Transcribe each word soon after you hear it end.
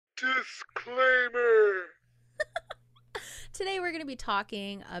Disclaimer. Today we're going to be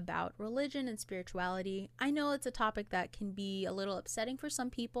talking about religion and spirituality. I know it's a topic that can be a little upsetting for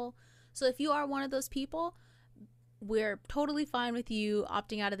some people. So if you are one of those people, we're totally fine with you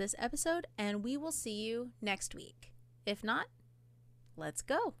opting out of this episode, and we will see you next week. If not, let's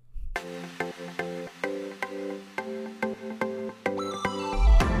go.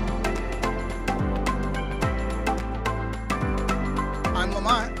 I'm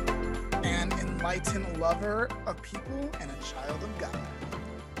Lamont, an enlightened lover of people and a child of God.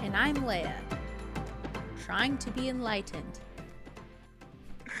 And I'm Leia, trying to be enlightened.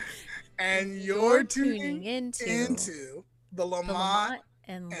 And you're tuning into the the Lamont Lamont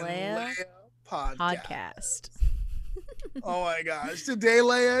and and Leia Leia podcast. Oh my gosh. Today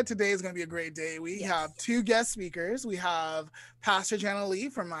is going to be a great day. We Yes. have two guest speakers. We have Pastor Jana Lee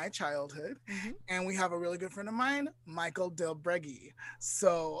from my childhood, Mhm. and we have a really good friend of mine, Michael Del Breghi.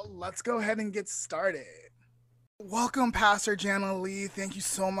 So let's go ahead and get started. Welcome, Pastor Jana Lee. Thank you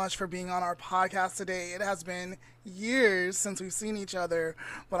so much for being on our podcast today. It has been years since we've seen each other,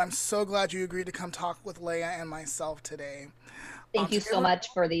 but I'm so glad you agreed to come talk with Leia and myself today. Thank you so much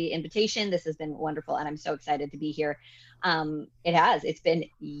for the invitation. This has been wonderful, and I'm so excited to be here. It's been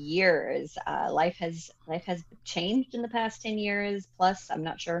years. Life has changed in the past 10 years plus. I'm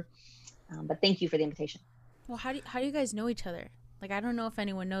not sure, but thank you for the invitation. Well, how do you guys know each other? Like, I don't know if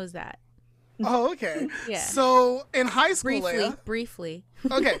anyone knows that. Oh, okay. Yeah. So in high school, Briefly.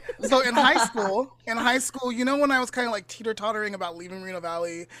 Okay. So in high school, you know, when I was kind of like teeter-tottering about leaving Reno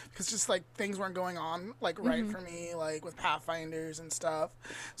Valley because just like things weren't going on like right for me, like with Pathfinders and stuff.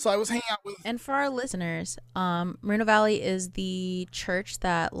 So I was hanging out with. And for our listeners, Reno Valley is the church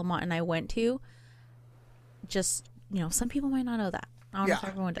that Lamont and I went to. Just, some people might not know that. I don't know if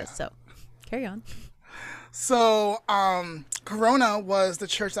everyone does. So carry on. So, Corona was the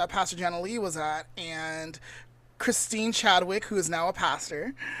church that Pastor Jana Lee was at, and Christine Chadwick, who is now a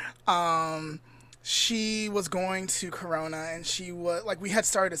pastor, she was going to Corona, and we had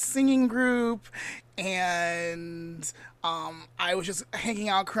started a singing group, and I was just hanging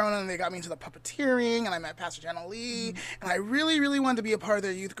out at Corona, and they got me into the puppeteering, and I met Pastor Jana Lee, and I really, really wanted to be a part of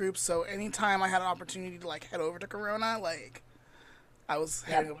their youth group, so anytime I had an opportunity to head over to Corona, I was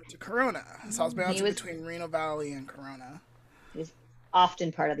heading over to Corona. So I was bouncing between Reno Valley and Corona. He was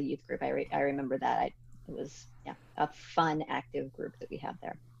often part of the youth group. I remember that. It was a fun, active group that we had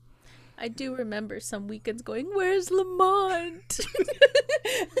there. I do remember some weekends going, "Where's Lamont?"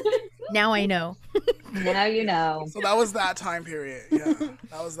 Now I know. Now you know. So that was that time period. Yeah,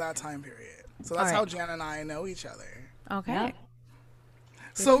 that was that time period. So that's how Jana and I know each other. Okay. Yeah.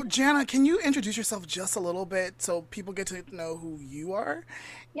 So, Jana, can you introduce yourself just a little bit so people get to know who you are?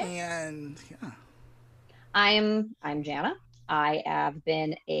 Yeah. And I'm Jana. I have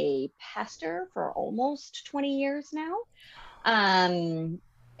been a pastor for almost 20 years now.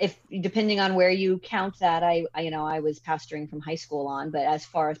 If depending on where you count that, I was pastoring from high school on, but as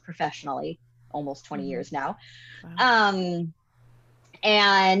far as professionally, almost 20 years now. Wow.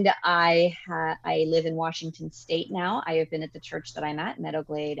 And I live in Washington State now. I have been at the church that I'm at,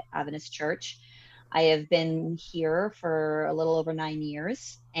 Meadowglade Adventist Church. I have been here for a little over 9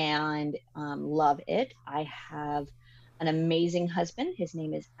 years and love it. I have an amazing husband. His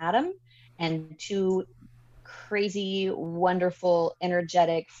name is Adam, and two crazy, wonderful,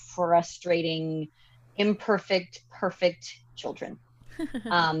 energetic, frustrating, imperfect, perfect children.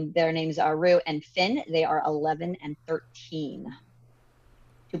 Their names are Rue and Finn. They are 11 and 13.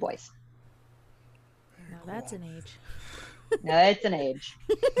 2 boys. Now that's an age. No, it's an age.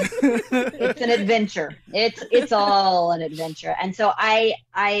 It's an adventure. It's all an adventure. And so I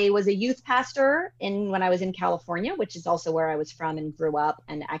was a youth pastor when I was in California, which is also where I was from and grew up.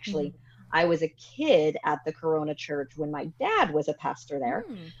 And actually, I was a kid at the Corona Church when my dad was a pastor there.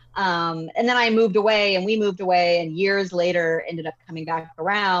 And then I moved away, and we moved away, and years later ended up coming back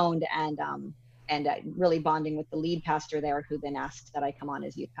around and really bonding with the lead pastor there, who then asked that I come on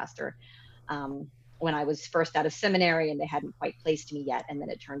as youth pastor when I was first out of seminary, and they hadn't quite placed me yet, and then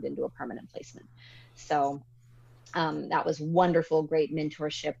it turned into a permanent placement. So that was wonderful, great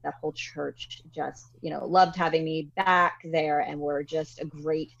mentorship. That whole church just, loved having me back there, and were just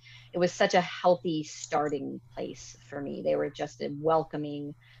it was such a healthy starting place for me. They were just a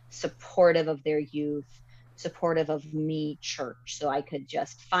welcoming, supportive of their youth, supportive of me church, so I could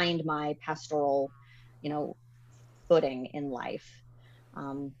just find my pastoral, footing in life.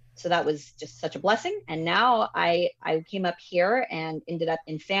 So that was just such a blessing. And now I came up here and ended up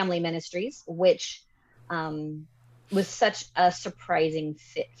in family ministries, which was such a surprising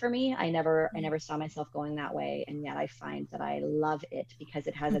fit for me. I never saw myself going that way, and yet I find that I love it because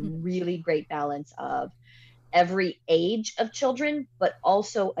it has a really great balance of every age of children, but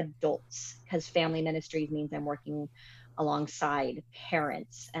also adults, because family ministries means I'm working alongside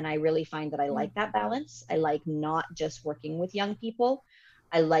parents. And I really find that I like that balance. I like not just working with young people.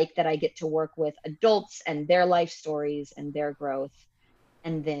 I like that I get to work with adults and their life stories and their growth.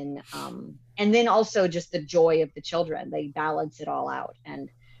 And then also just the joy of the children. They balance it all out. And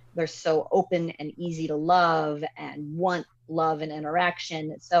they're so open and easy to love and want love and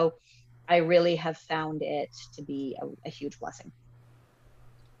interaction. So I really have found it to be a huge blessing.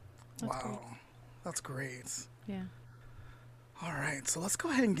 Wow. That's great. Yeah. All right, so let's go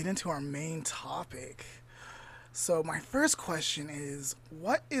ahead and get into our main topic. So my first question is,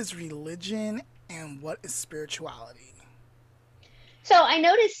 what is religion and what is spirituality? So I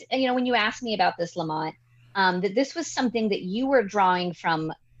noticed, when you asked me about this, Lamont, that this was something that you were drawing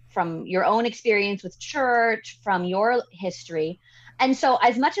from your own experience with church, from your history. And so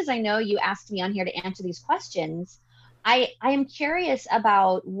as much as I know you asked me on here to answer these questions, I am curious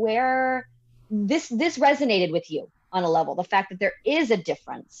about where this resonated with you on a level, the fact that there is a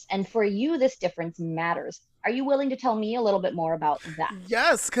difference. And for you, this difference matters. Are you willing to tell me a little bit more about that?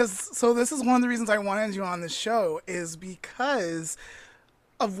 Yes, so this is one of the reasons I wanted you on the show, is because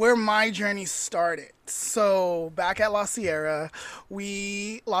of where my journey started. So back at La Sierra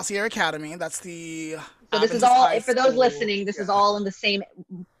Academy, that's the So this is all, for those listening, this is all in the same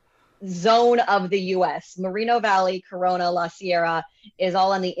zone of the U.S. Moreno Valley, Corona, La Sierra is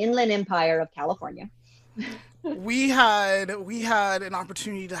all in the Inland Empire of California. We had an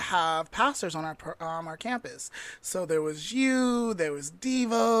opportunity to have pastors on our campus. So there was you, there was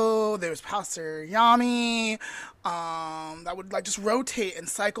Devo, there was Pastor Yami, that would just rotate and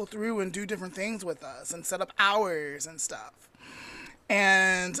cycle through and do different things with us and set up hours and stuff.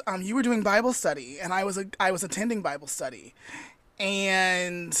 And you were doing Bible study, and I was attending Bible study,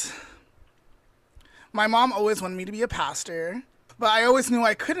 and my mom always wanted me to be a pastor. But I always knew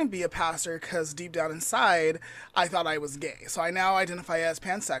I couldn't be a pastor because deep down inside, I thought I was gay. So I now identify as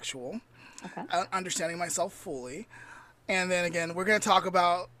pansexual, understanding myself fully. And then again, we're going to talk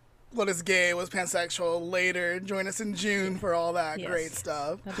about what is gay, what's pansexual later. Join us in June for all that great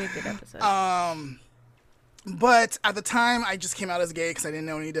stuff. That'll be a good episode. But at the time, I just came out as gay because I didn't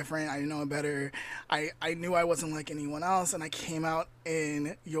know any different. I didn't know better. I knew I wasn't like anyone else, and I came out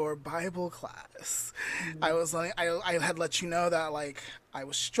in your Bible class. Mm-hmm. I had let you know that I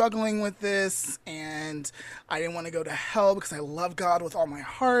was struggling with this, and I didn't want to go to hell because I love God with all my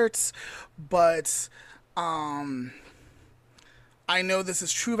heart. But I know this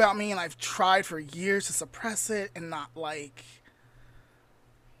is true about me, and I've tried for years to suppress it and not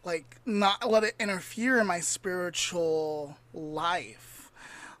not let it interfere in my spiritual life.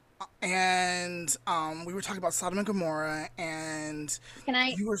 And we were talking about Sodom and Gomorrah, and can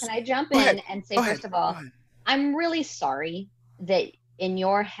I jump in and say, first of all, I'm really sorry that in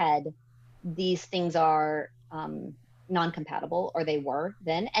your head these things are non-compatible, or they were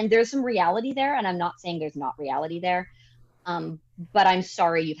then, and there's some reality there, and I'm not saying there's not reality there, but I'm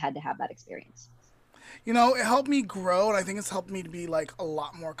sorry you've had to have that experience. It helped me grow, and I think it's helped me to be a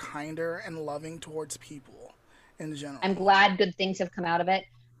lot more kinder and loving towards people in general. I'm glad good things have come out of it,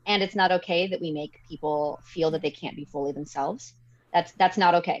 and it's not okay that we make people feel that they can't be fully themselves. That's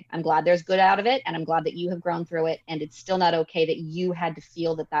not okay. I'm glad there's good out of it, and I'm glad that you have grown through it, and it's still not okay that you had to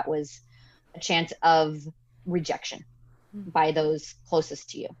feel that was a chance of rejection by those closest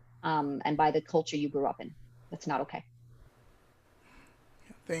to you, and by the culture you grew up in. That's not okay.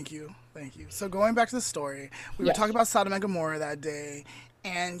 Thank you. So going back to the story, we were talking about Sodom and Gomorrah that day,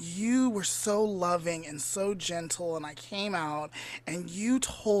 and you were so loving and so gentle, and I came out, and you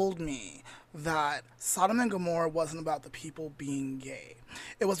told me that Sodom and Gomorrah wasn't about the people being gay.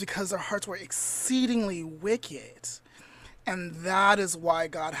 It was because their hearts were exceedingly wicked, and that is why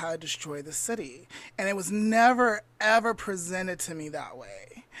God had to destroy the city. And it was never, ever presented to me that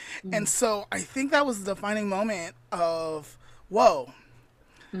way. Mm. And so I think that was the defining moment of, whoa,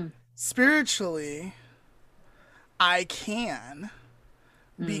 spiritually, I can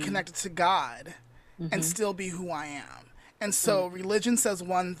be connected to God and still be who I am. And so religion says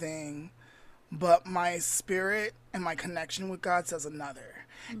one thing, but my spirit and my connection with God says another.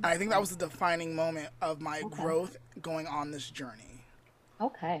 And I think that was the defining moment of my growth going on this journey.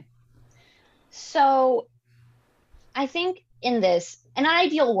 Okay. So I think in an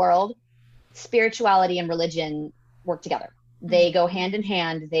ideal world, spirituality and religion work together. They go hand in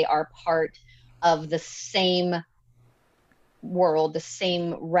hand. They are part of the same world, the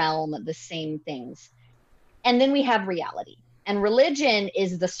same realm, the same things. And then we have reality. And religion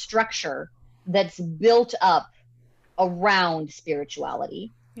is the structure that's built up around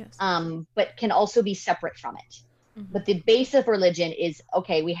spirituality, Yes. but can also be separate from it. But the base of religion is,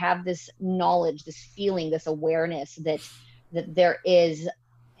 okay, we have this knowledge, this feeling, this awareness that there is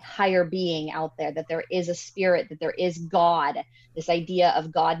higher being out there, that there is a spirit, that there is God, this idea of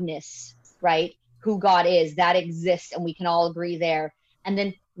godness, right? Who God is, that exists, and we can all agree there. And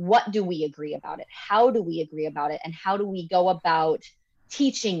then what do we agree about it? How do we agree about it? And how do we go about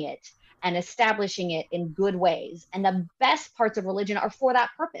teaching it and establishing it in good ways? And the best parts of religion are for that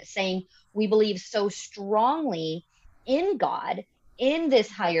purpose, saying we believe so strongly in God, in this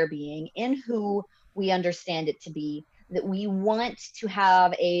higher being, in who we understand it to be, that we want to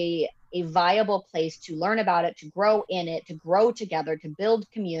have a viable place to learn about it, to grow in it, to grow together, to build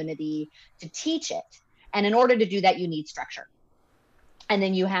community, to teach it. And in order to do that, you need structure. And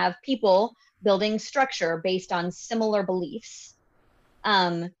then you have people building structure based on similar beliefs.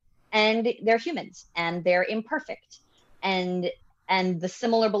 And they're humans and they're imperfect. And the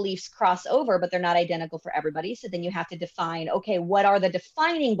similar beliefs cross over, but they're not identical for everybody. So then you have to define, okay, what are the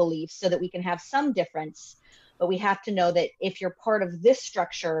defining beliefs so that we can have some difference? But we have to know that if you're part of this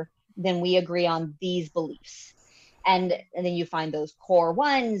structure, then we agree on these beliefs. And then you find those core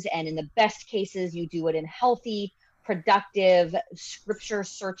ones. And in the best cases, you do it in healthy, productive, scripture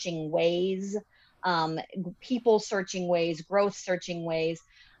searching ways, people searching ways, growth searching ways.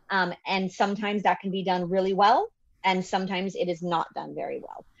 And sometimes that can be done really well. And sometimes it is not done very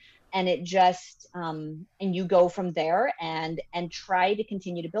well. And it just, and you go from there and try to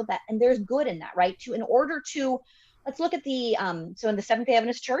continue to build that. And there's good in that, right? In order to, let's look at the, so in the Seventh-day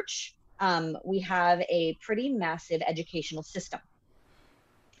Adventist Church, we have a pretty massive educational system.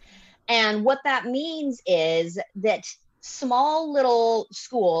 And what that means is that small little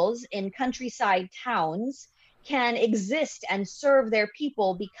schools in countryside towns can exist and serve their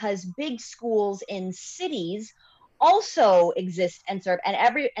people because big schools in cities also exist and serve,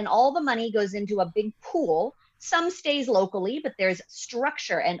 and all the money goes into a big pool. Some stays locally, but there's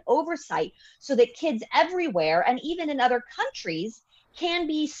structure and oversight so that kids everywhere and even in other countries can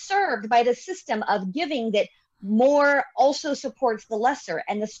be served by the system of giving that more also supports the lesser,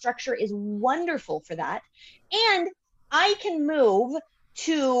 and the structure is wonderful for that. And I can move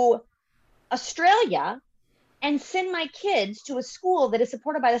to Australia and send my kids to a school that is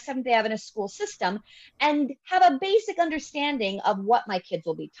supported by the Seventh-day Adventist school system and have a basic understanding of what my kids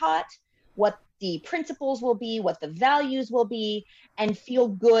will be taught, what the principles will be, what the values will be, and feel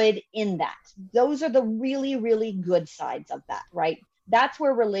good in that. Those are the really, really good sides of that, right? That's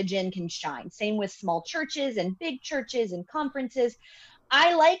where religion can shine. Same with small churches and big churches and conferences.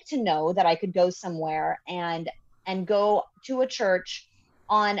 I like to know that I could go somewhere and go to a church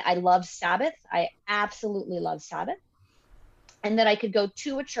on, I love Sabbath. I absolutely love Sabbath. And that I could go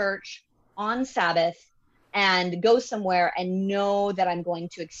to a church on Sabbath and go somewhere and know that I'm going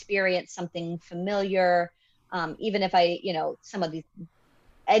to experience something familiar. Even if I, some of these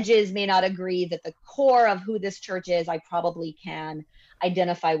edges may not agree, that the core of who this church is, I probably can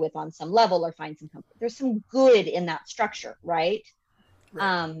identify with on some level or find some comfort. There's some good in that structure, right?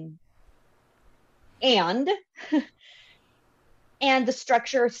 And the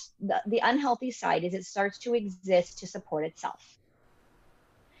structure, the unhealthy side is it starts to exist to support itself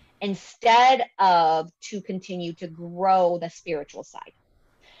instead of to continue to grow the spiritual side.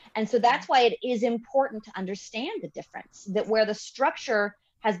 And so that's why it is important to understand the difference, that where the structure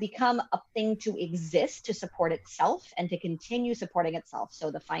has become a thing to exist to support itself and to continue supporting itself. So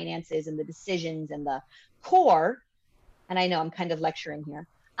the finances and the decisions and the core, and I know I'm kind of lecturing here.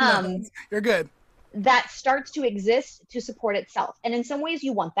 No, you're good. That starts to exist to support itself. And in some ways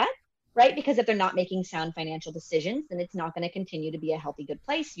you want that, right? Because if they're not making sound financial decisions, then it's not going to continue to be a healthy, good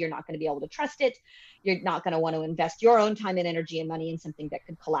place. You're not going to be able to trust it. You're not going to want to invest your own time and energy and money in something that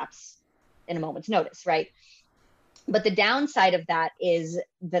could collapse in a moment's notice, right? But the downside of that is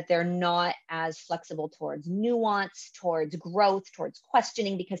that they're not as flexible towards nuance, towards growth, towards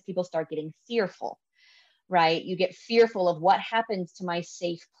questioning, because people start getting fearful, right? You get fearful of what happens to my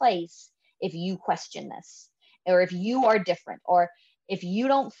safe place if you question this, or if you are different, or if you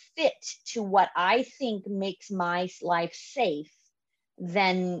don't fit to what I think makes my life safe,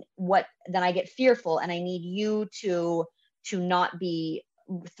 then I get fearful, and I need you to not be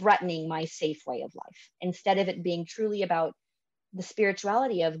threatening my safe way of life, instead of it being truly about the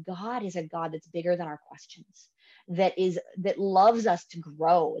spirituality of God is a God that's bigger than our questions, that loves us to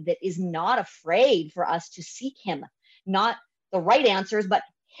grow, that is not afraid for us to seek him, not the right answers, but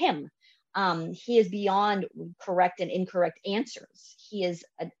him. He is beyond correct and incorrect answers. He is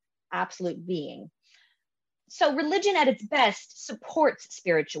an absolute being. So religion at its best supports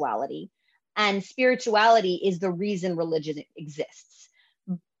spirituality, and spirituality is the reason religion exists.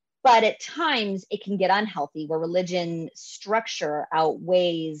 But at times it can get unhealthy, where religion structure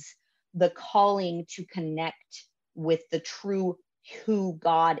outweighs the calling to connect with the true who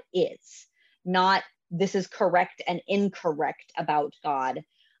God is. Not this is correct and incorrect about God,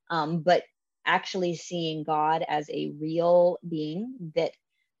 but actually seeing God as a real being that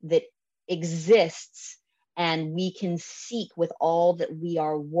exists, and we can seek with all that we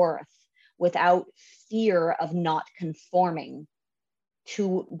are worth without fear of not conforming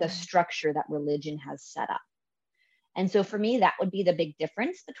to the structure that religion has set up. And so for me, that would be the big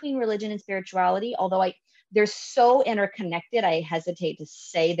difference between religion and spirituality. Although they're so interconnected, I hesitate to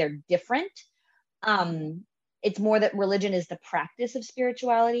say they're different. It's more that religion is the practice of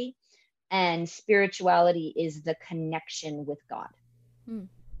spirituality, and spirituality is the connection with God.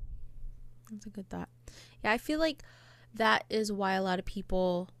 That's a good thought. Yeah, I feel like that is why a lot of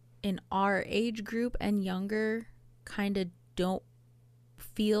people in our age group and younger kind of don't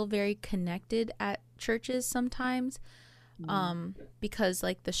feel very connected at churches sometimes, because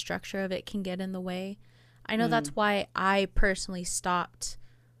like the structure of it can get in the way. I know that's why I personally stopped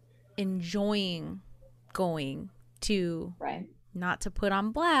enjoying going to, not to put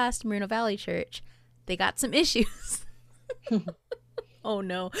on blast, Moreno Valley Church. They got some issues. Oh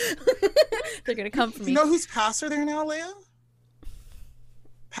no. They're gonna come for me. You know who's pastor there now, Leah?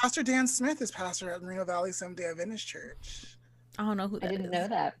 Pastor Dan Smith is pastor at Moreno Valley Seventh-day Adventist Church. I don't know who that is. I didn't know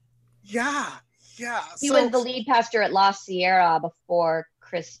that. Yeah. He was the lead pastor at La Sierra before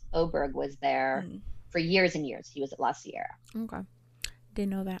Chris Oberg was there for years and years. He was at La Sierra. Okay.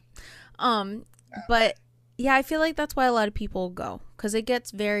 Didn't know that. But yeah, I feel like that's why a lot of people go, because it gets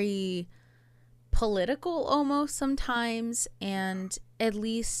very political almost sometimes. And at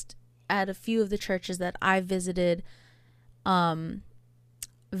least at a few of the churches that I visited,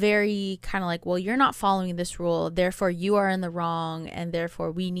 very kind of like, well, you're not following this rule, therefore you are in the wrong, and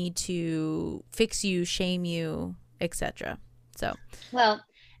therefore we need to fix you, shame you, etc. So, well,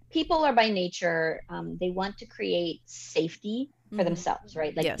 people are by nature, they want to create safety for themselves,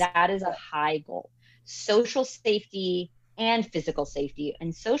 right? Like that is a high goal. Social safety and physical safety,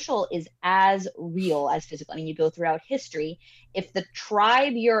 and social is as real as physical. I mean, you go throughout history, if the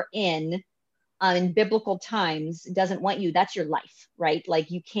tribe you're in biblical times doesn't want you, that's your life, right?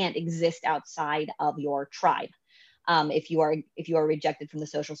 Like you can't exist outside of your tribe. If you are rejected from the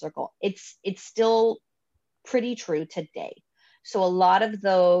social circle, it's still pretty true today. So a lot of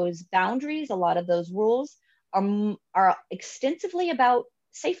those boundaries, a lot of those rules are extensively about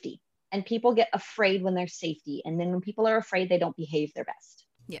safety, and people get afraid when there's safety. And then when people are afraid, they don't behave their best.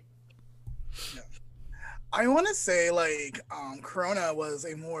 Yeah. I want to say, like, Corona was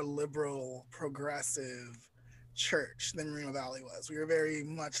a more liberal, progressive church than Moreno Valley was. We were very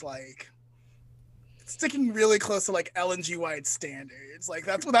much like sticking really close to like Ellen G. White standards. Like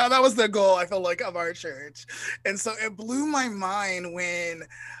that was the goal, I felt like, of our church. And so it blew my mind when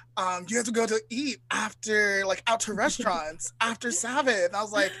you have to go to eat after, like, out to restaurants after Sabbath. I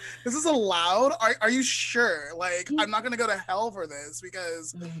was like, this is allowed? Are you sure? Like, I'm not going to go to hell for this,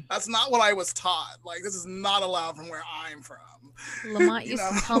 because that's not what I was taught. Like, this is not allowed from where I'm from. Lamont used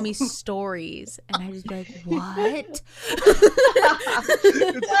to tell me stories, and I was like, what?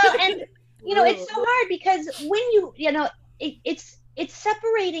 Well, and, you know, it's so hard, because when it's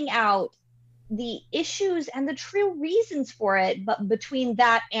separating out the issues and the true reasons for it, but between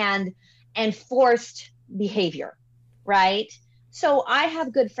that and forced behavior, right? So I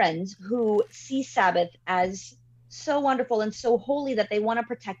have good friends who see Sabbath as so wonderful and so holy that they want to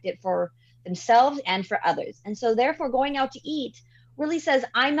protect it for themselves and for others. And so therefore going out to eat really says,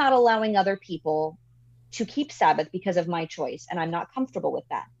 I'm not allowing other people to keep Sabbath because of my choice, and I'm not comfortable with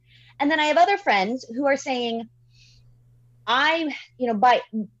that. And then I have other friends who are saying,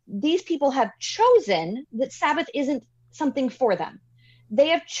 these people have chosen that Sabbath isn't something for them. They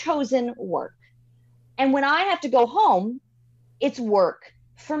have chosen work. And when I have to go home, it's work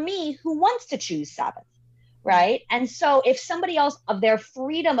for me who wants to choose Sabbath, right? And so if somebody else of their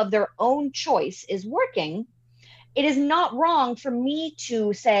freedom, of their own choice is working, it is not wrong for me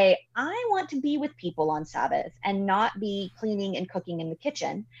to say, I want to be with people on Sabbath and not be cleaning and cooking in the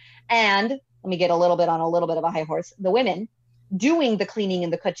kitchen. And let me get a little bit of a high horse. The women doing the cleaning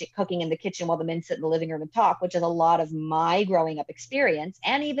and the cooking in the kitchen while the men sit in the living room and talk, which is a lot of my growing up experience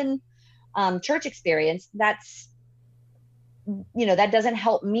and even church experience. That's, that doesn't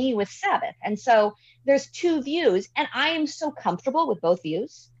help me with Sabbath. And so there's two views, and I am so comfortable with both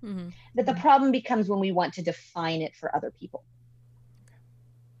views that the problem becomes when we want to define it for other people.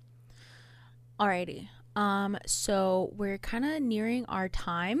 Alrighty. So we're kind of nearing our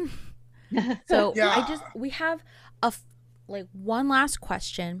time. So Yeah. we have like one last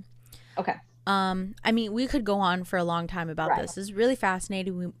question. Okay. I mean, we could go on for a long time about Right. this. It's really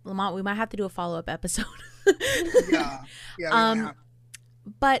fascinating. Lamont, we might have to do a follow-up episode. Yeah. Yeah, we might have.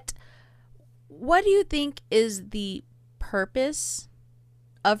 But what do you think is the purpose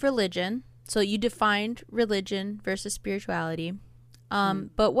of religion? So you defined religion versus spirituality.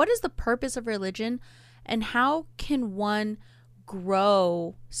 But what is the purpose of religion, and how can one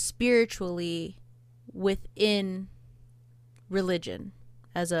grow spiritually within religion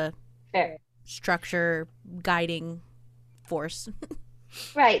as a Fair. structure guiding force?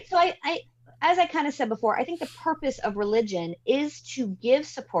 Right. So as I kind of said before, I think the purpose of religion is to give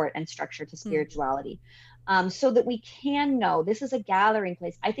support and structure to spirituality, so that we can know this is a gathering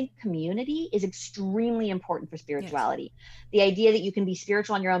place. I think community is extremely important for spirituality. Yes. The idea that you can be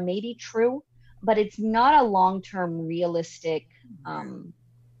spiritual on your own may be true, but it's not a long-term realistic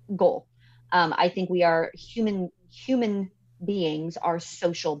goal. I think we are human beings are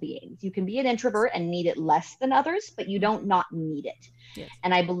social beings. You can be an introvert and need it less than others, but you don't not need it. Yes.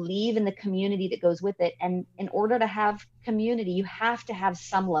 And I believe in the community that goes with it. And in order to have community, you have to have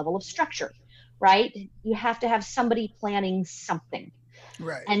some level of structure, right? You have to have somebody planning something.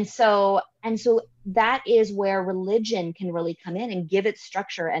 Right. And so that is where religion can really come in and give it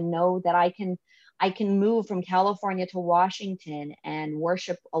structure, and know that I can move from California to Washington and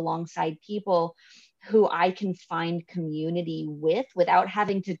worship alongside people who I can find community with without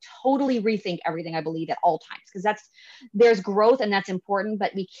having to totally rethink everything I believe at all times. Because there's growth and that's important,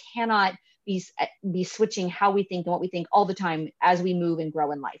 but we cannot be switching how we think and what we think all the time as we move and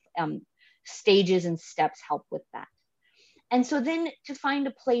grow in life. Stages and steps help with that. And so then to find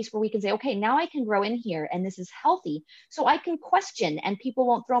a place where we can say, okay, now I can grow in here and this is healthy. So I can question and people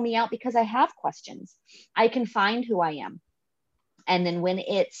won't throw me out because I have questions. I can find who I am. And then when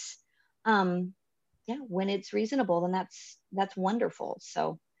it's, when it's reasonable, then that's wonderful.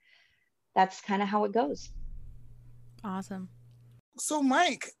 So that's kind of how it goes. Awesome. So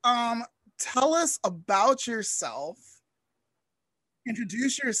Mike, tell us about yourself.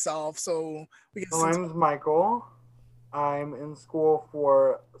 Introduce yourself so we can. My name is Michael. I'm in school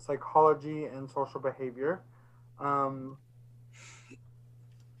for psychology and social behavior.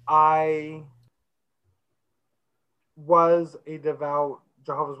 I was a devout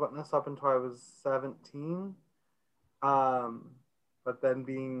Jehovah's Witness up until I was 17. But then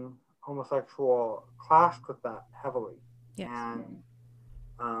being homosexual clashed with that heavily. Yes.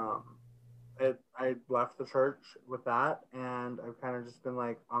 And I left the church with that, and I've kind of just been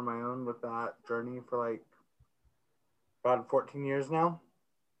like on my own with that journey for like about 14 years now.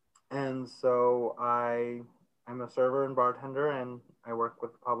 And so I'm a server and bartender, and I work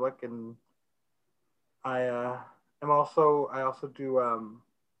with the public, and I also do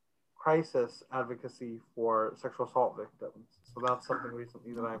crisis advocacy for sexual assault victims. So that's something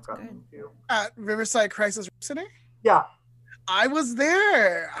recently that I've gotten into. At Riverside Crisis Center? Yeah. I was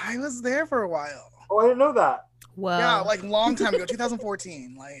there for a while. Oh, I didn't know that. Wow. Yeah, like long time ago,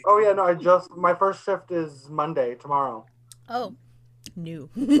 2014. Like. Oh yeah, no, my first shift is Monday, tomorrow. Oh, new.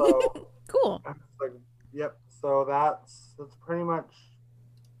 So, cool. Like, yep. So that's pretty much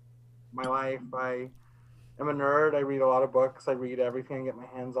my life. I am a nerd. I read a lot of books. I read everything I get my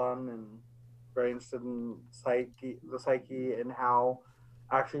hands on, and very interested in the psyche and how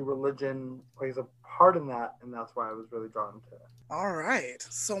actually religion plays a part in that, and that's why I was really drawn to it. All right.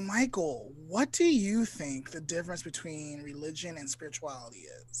 So Michael, what do you think the difference between religion and spirituality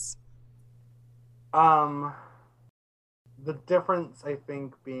is? The difference, I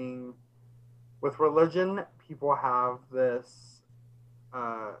think, being with religion, people have this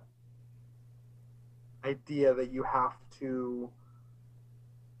idea that you have to,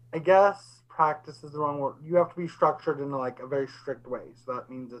 I guess, practice is the wrong word. You have to be structured in like a very strict way. So that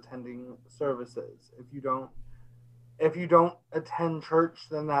means attending services. If you don't attend church,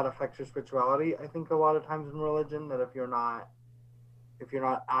 then that affects your spirituality. I think a lot of times in religion that if you're not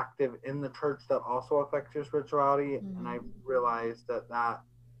active in the church, that also affects your spirituality. Mm-hmm. And I realized that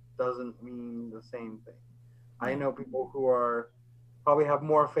doesn't mean the same thing. I know people who probably have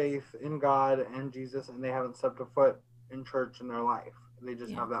more faith in God and Jesus, and they haven't stepped a foot in church in their life. They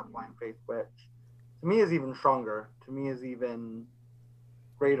just have that blind faith, which to me is even stronger. To me is even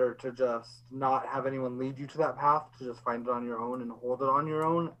greater to just not have anyone lead you to that path, to just find it on your own and hold it on your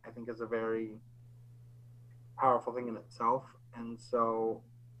own. I think is a very powerful thing in itself. And so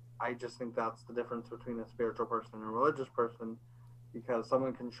I just think that's the difference between a spiritual person and a religious person, because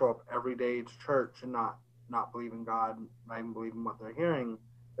someone can show up every day to church and not believe in God, not even believe in what they're hearing,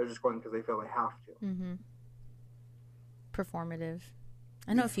 They're just going because they feel they have to. Mm-hmm. Performative.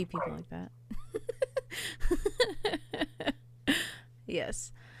 I know a few people like that.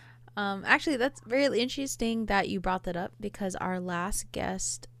 Yes. Actually, that's very interesting that you brought that up, because our last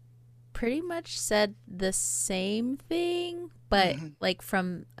guest pretty much said the same thing, but like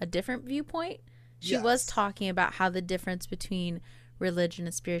from a different viewpoint. She was talking about how the difference between religion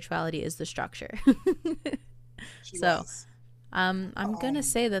and spirituality is the structure. So I'm gonna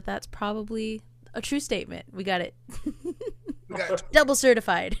say that that's probably a true statement. We got it. We got Double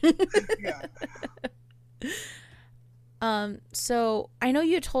certified. yeah. So I know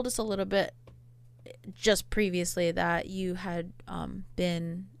you told us a little bit just previously that you had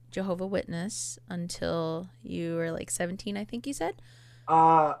been Jehovah's Witness until you were like 17, I think you said.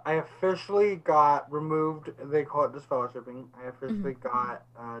 I officially got removed. They call it disfellowshipping. I officially got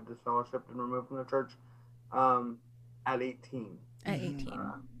disfellowshipped and removed from the church at 18. At 18.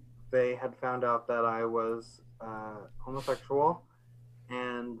 They had found out that I was homosexual,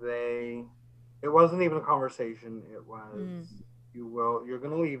 and it wasn't even a conversation. It was, you're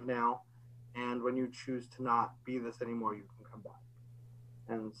going to leave now, and when you choose to not be this anymore, you can come back.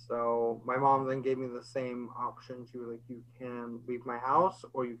 And so my mom then gave me the same option. She was like, you can leave my house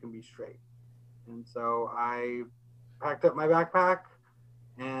or you can be straight. And so I packed up my backpack,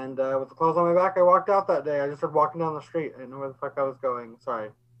 and with the clothes on my back, I walked out that day. I just started walking down the street. I didn't know where the fuck I was going.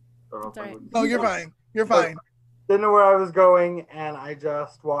 Sorry. That's all right. No, you're fine. You're fine. Didn't know where I was going, and I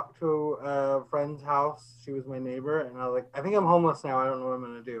just walked to a friend's house. She was my neighbor, and I was like, I think I'm homeless now. I don't know what I'm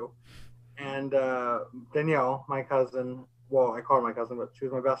going to do. And Danielle, my cousin, well, I call her my cousin, but she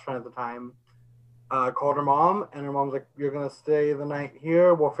was my best friend at the time, called her mom, and her mom's like, you're going to stay the night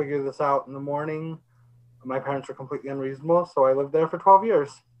here. We'll figure this out in the morning. My parents were completely unreasonable, so I lived there for 12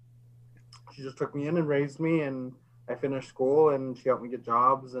 years. She just took me in and raised me, and I finished school, and she helped me get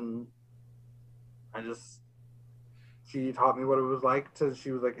jobs, and she taught me what it was like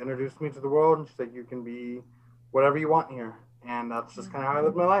she was like, introduced me to the world, and she's like, you can be whatever you want here. And that's just kind of how I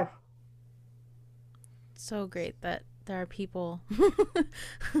lived my life. So great that there are people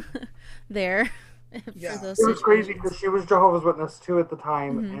there for those It was crazy situations. because she was Jehovah's Witness too at the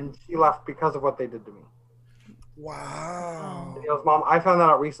time, and she left because of what they did to me. Wow. Danielle's mom, I found that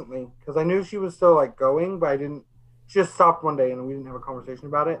out recently because I knew she was still like going, but she just stopped one day and we didn't have a conversation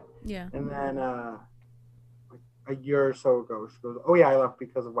about it. Yeah. And then like a year or so ago, she goes, oh yeah, I left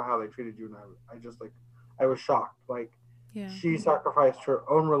because of how they treated you. And I was shocked. Like, she sacrificed her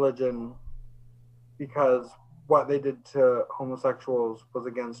own religion because what they did to homosexuals was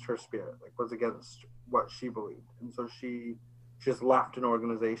against her spirit, like was against what she believed. And so she just left an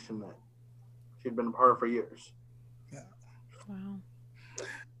organization that she'd been a part of for years. Yeah. Wow.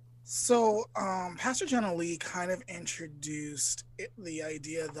 So Pastor Jenna Lee kind of introduced the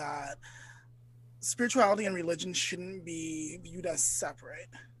idea that spirituality and religion shouldn't be viewed as separate.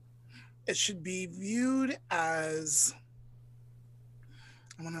 It should be viewed as,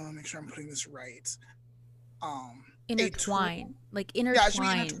 I want to make sure I'm putting this right. Intertwined, like intertwined. Yeah, it should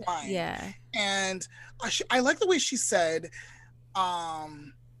be intertwined. Yeah. And I like the way she said,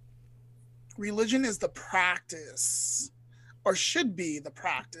 religion is the practice, or should be the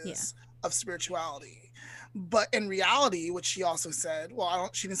practice of spirituality. But in reality, which she also said,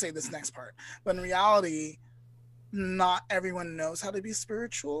 she didn't say this next part, but in reality, not everyone knows how to be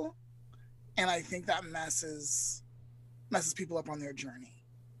spiritual. And I think that messes people up on their journey.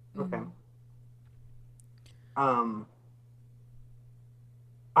 Okay. I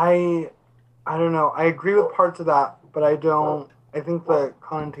don't know. I agree with parts of that, but I think the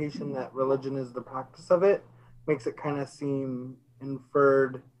connotation that religion is the practice of it makes it kind of seem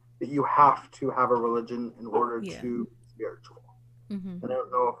inferred that you have to have a religion in order to be spiritual. And I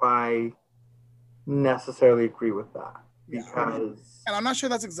don't know if I necessarily agree with that because... And I'm not sure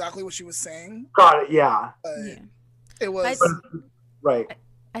that's exactly what she was saying. Got it, yeah. It was... Right.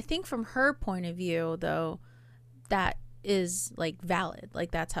 I think from her point of view, though, that is like valid.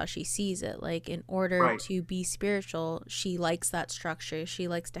 Like that's how she sees it. Like in order to be spiritual, she likes that structure. She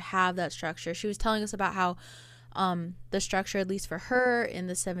likes to have that structure. She was telling us about how the structure, at least for her in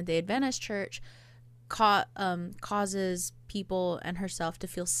the Seventh-day Adventist Church, causes people and herself to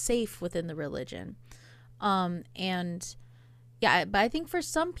feel safe within the religion. And yeah, but I think for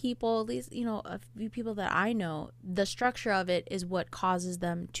some people, at least, a few people that I know, the structure of it is what causes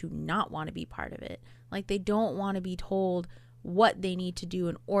them to not want to be part of it. Like they don't want to be told what they need to do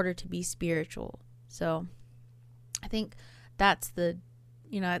in order to be spiritual. So I think that's there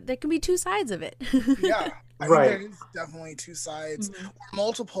can be two sides of it. Yeah. I think Right. there is definitely two sides, Mhm.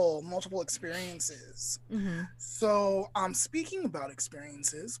 or multiple experiences. Mhm. So, speaking about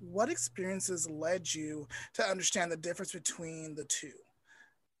experiences, what experiences led you to understand the difference between the two?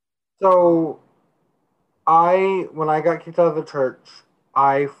 So when I got kicked out of the church,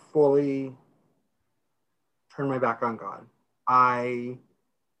 I fully turned my back on God. I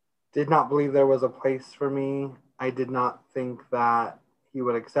did not believe there was a place for me. I did not think that he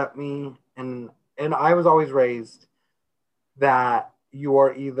would accept me. And I was always raised that you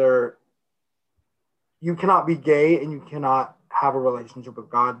cannot be gay and you cannot have a relationship with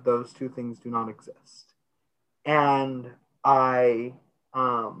God. Those two things do not exist. And I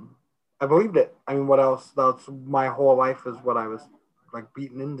I believed it. I mean, what else? That's my whole life is what I was like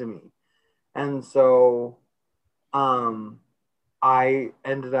beaten into me. And so um I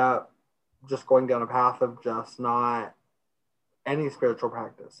ended up just going down a path of just not any spiritual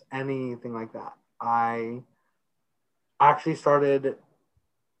practice, anything like that. I actually started,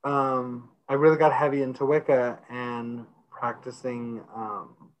 I really got heavy into Wicca and practicing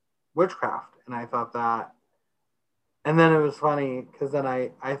witchcraft. And I thought that, and then it was funny because then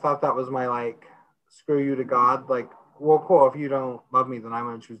I thought that was my like, screw you to God. Like, well, cool. If you don't love me, then I'm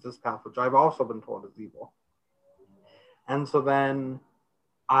going to choose this path, which I've also been told is evil. And so then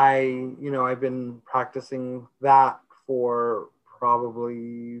I've been practicing that for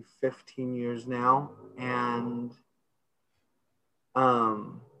probably 15 years now. And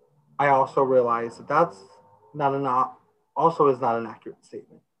I also realize that that's not also is not an accurate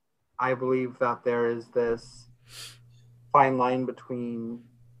statement. I believe that there is this fine line between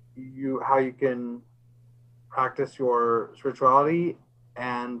how you can practice your spirituality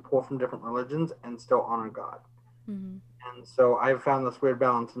and pull from different religions and still honor God. Mhm. And so I've found this weird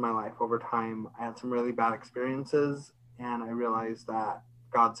balance in my life over time. I had some really bad experiences, and I realized that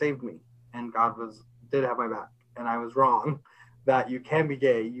God saved me, and God did have my back, and I was wrong. That you can be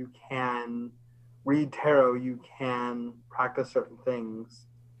gay, you can read tarot, you can practice certain things,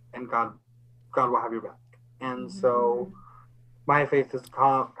 and God will have your back. And so my faith has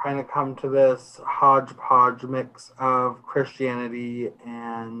kind of come to this hodgepodge mix of Christianity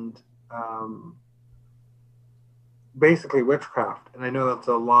and basically witchcraft. And I know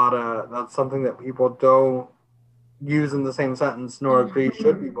that's something that people don't use in the same sentence nor agree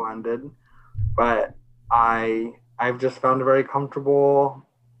should be blended, but I've just found a very comfortable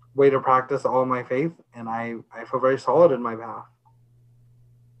way to practice all my faith, and I feel very solid in my path.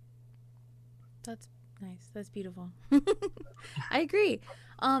 That's nice. That's beautiful. I agree.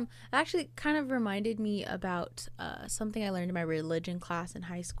 Actually kind of reminded me about something I learned in my religion class in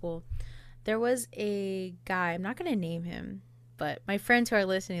high school. There was a guy, I'm not going to name him, but my friends who are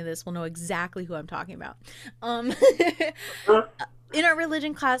listening to this will know exactly who I'm talking about. In our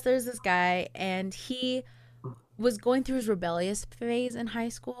religion class, there's this guy, and he was going through his rebellious phase in high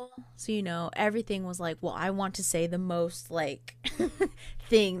school. So, everything was like, well, I want to say the most like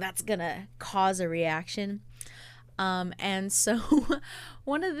thing that's going to cause a reaction. And so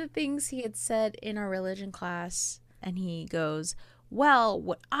one of the things he had said in our religion class, and he goes, well,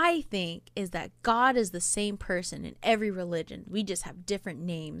 what I think is that God is the same person in every religion. We just have different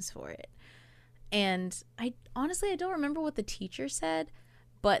names for it. And I don't remember what the teacher said,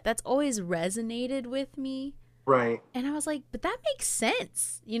 but that's always resonated with me. Right. And I was like, but that makes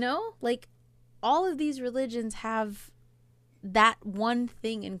sense, Like all of these religions have that one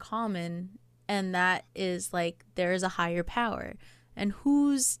thing in common, and that is like there is a higher power. And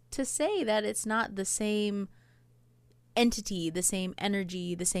who's to say that it's not the same entity, the same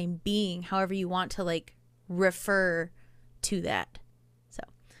energy, the same being, however you want to like refer to that. So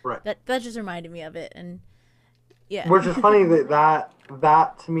right. that just reminded me of it. And yeah. Which is funny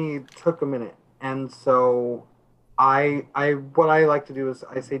that to me took a minute. And so I what I like to do is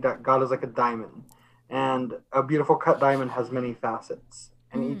I say that God is like a diamond, and a beautiful cut diamond has many facets,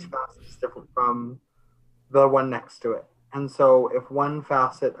 and each facet is different from the one next to it. And so if one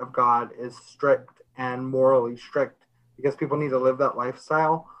facet of God is strict and morally strict because people need to live that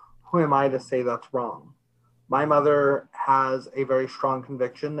lifestyle, who am I to say that's wrong? My mother has a very strong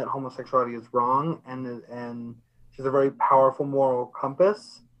conviction that homosexuality is wrong, and she's a very powerful moral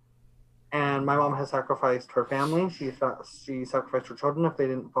compass. And my mom has sacrificed her family. She sacrificed her children if they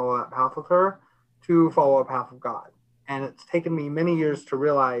didn't follow that path with her to follow a path of God. And it's taken me many years to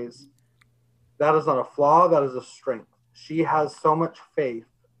realize that is not a flaw, that is a strength. She has so much faith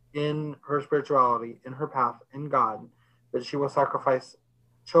in her spirituality, in her path, in God, that she will sacrifice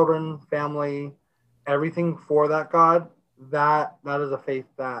children, family, everything for that God. That is a faith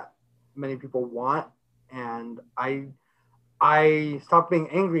that many people want. And I stopped being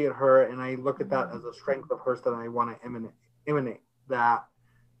angry at her, and I look at that as a strength of hers that I want to emanate. That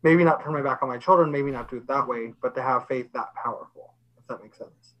maybe not turn my back on my children, maybe not do it that way, but to have faith that powerful, if that makes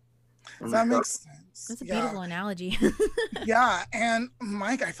sense. And That makes sense. That's a beautiful analogy. Yeah, and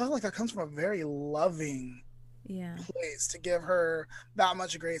Mike, I felt like that comes from a very loving Yeah. place to give her that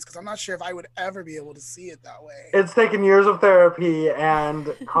much grace, because I'm not sure if I would ever be able to see it that way. It's taken years of therapy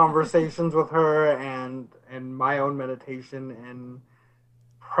and conversations with her and my own meditation and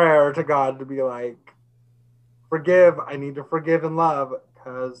prayer to God to be like, forgive. I need to forgive and love,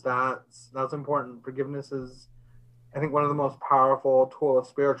 because that's important. Forgiveness is, I think, one of the most powerful tool a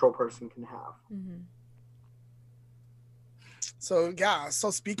spiritual person can have. Mm-hmm. So yeah, so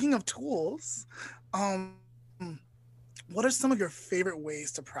speaking of tools, what are some of your favorite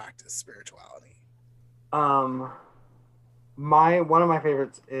ways to practice spirituality? One of my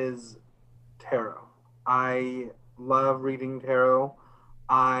favorites is tarot. I love reading tarot.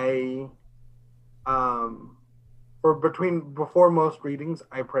 I before most readings,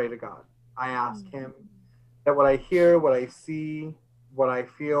 I pray to God. I ask him that what I hear, what I see, what I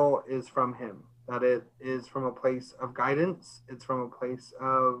feel is from him. That it is from a place of guidance. It's from a place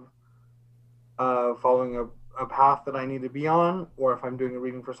of following a path that I need to be on, or if I'm doing a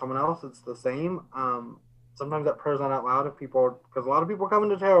reading for someone else, it's the same. Sometimes that prayer's not out loud because a lot of people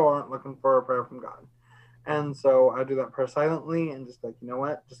coming to tarot aren't looking for a prayer from God. And so I do that prayer silently and just like, you know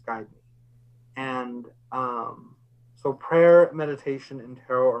what, just guide me. And so prayer, meditation, and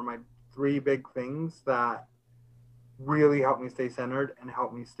tarot are my three big things that really help me stay centered and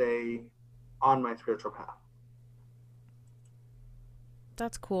help me stay on my spiritual path.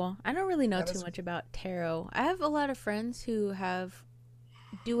 That's cool. I don't really know too much about tarot. I have a lot of friends who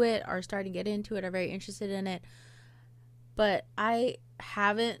do it, are starting to get into it, are very interested in it. But I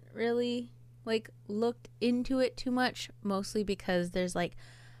haven't really looked into it too much, mostly because there's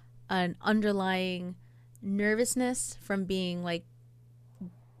an underlying nervousness from being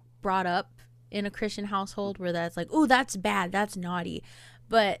brought up in a Christian household where that's oh, that's bad, that's naughty.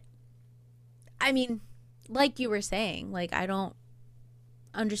 But I mean, like you were saying, I don't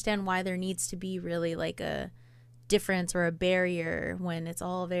understand why there needs to be really a difference or a barrier when it's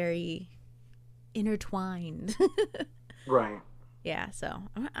all very intertwined. Right. Yeah, so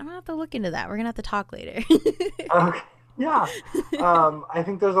I'm gonna have to look into that. We're gonna have to talk later. Okay. Yeah. I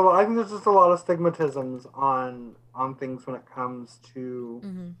think there's just a lot of stigmatisms on things when it comes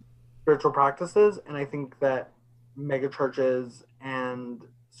to spiritual practices, and I think that mega churches and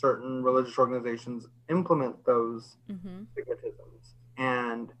certain religious organizations implement those stigmatisms.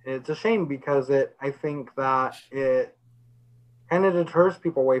 And it's a shame because I think that it kind of deters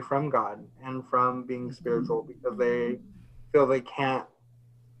people away from God and from being spiritual, because they feel they can't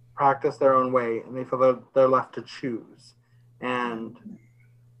practice their own way and they feel that they're left to choose. And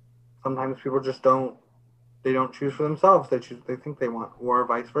sometimes people just don't choose for themselves. They choose what they think they want, or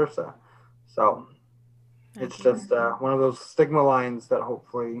vice versa. So it's just one of those stigma lines that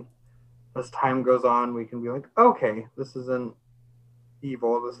hopefully as time goes on, we can be like, okay, this isn't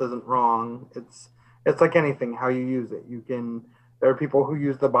evil, this isn't wrong. It's like anything, how you use it. There are people who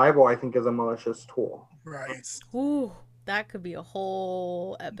use the Bible, I think, as a malicious tool. Right. Ooh, that could be a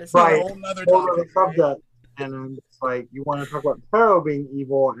whole episode. Right. A whole other topic. Subject. Right? And it's you want to talk about tarot being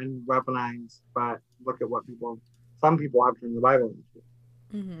evil and weaponized, but look at what some people have turned the Bible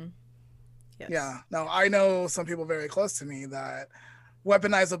into. Yes. Yeah. No, I know some people very close to me that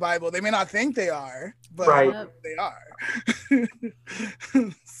weaponize the Bible. They may not think they are, but right. They are.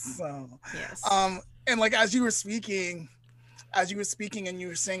 So yes. And as you were speaking and you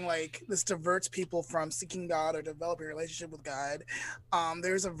were saying this diverts people from seeking God or developing a relationship with God,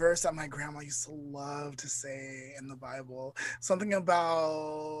 there's a verse that my grandma used to love to say in the Bible, something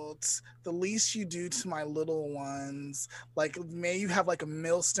about the least you do to my little ones, may you have a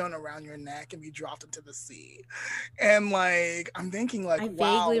millstone around your neck and be dropped into the sea. And I'm thinking I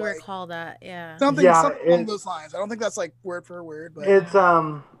vaguely recall that. Yeah. Something along those lines. I don't think that's word for word, but it's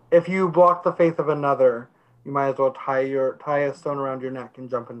if you block the faith of another, you might as well tie a stone around your neck and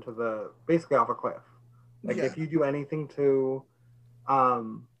jump into basically off a cliff. If you do anything to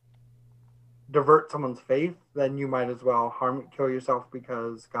divert someone's faith, then you might as well kill yourself,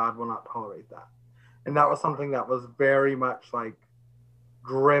 because God will not tolerate that. And that was something that was very much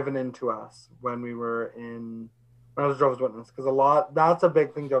driven into us when I was Jehovah's Witness, because that's a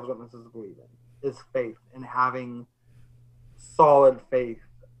big thing Jehovah's Witnesses believe in, is faith and having solid faith.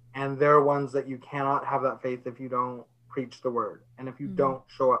 And they're ones that you cannot have that faith if you don't preach the word. And if you don't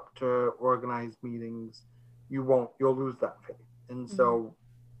show up to organized meetings, you'll lose that faith. And so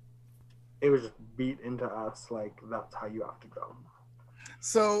it was just beat into us like that's how you have to go.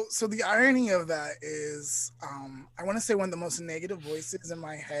 So the irony of that is, I want to say one of the most negative voices in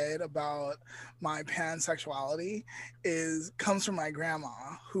my head about my pansexuality comes from my grandma,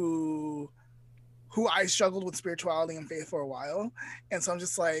 who I struggled with spirituality and faith for a while. And so I'm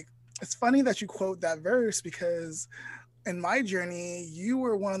just like, it's funny that you quote that verse, because in my journey, you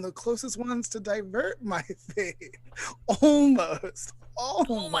were one of the closest ones to divert my faith. Almost.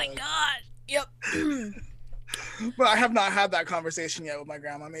 Oh my God. Yep. But I have not had that conversation yet with my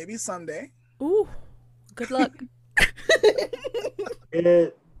grandma. Maybe someday. Ooh, good luck.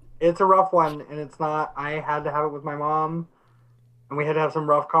 It's a rough one, and it's not. I had to have it with my mom, and we had to have some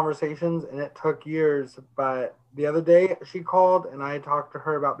rough conversations, and it took years. But the other day, she called, and I talked to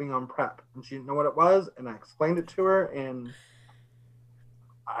her about being on PrEP, and she didn't know what it was, and I explained it to her, and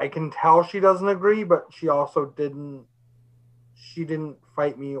I can tell she doesn't agree, but she also didn't. She didn't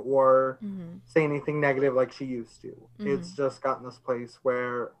fight me or say anything negative like she used to. It's just gotten this place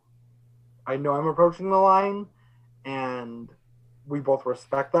where I know I'm approaching the line, and we both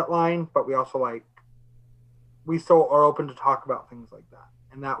respect that line, but we also we still are open to talk about things like that.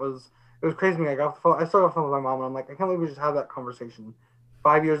 And it was crazy to me. I got off the phone. I still got off the phone with my mom, and I'm like, I can't believe we just had that conversation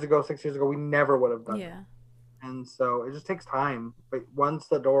 5 years ago, 6 years ago. We never would have done it. And so it just takes time. But once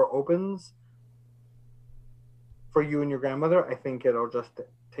the door opens for you and your grandmother, I think it'll just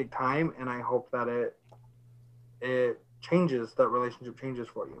take time, and I hope that it changes, that relationship changes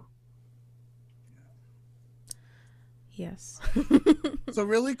for you. Yes. So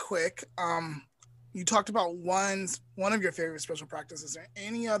really quick, you talked about one of your favorite special practices. Is there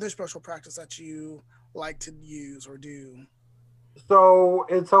any other special practice that you like to use or do? So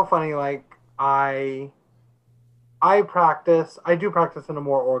it's so funny. I do practice in a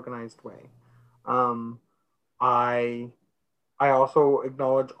more organized way. I also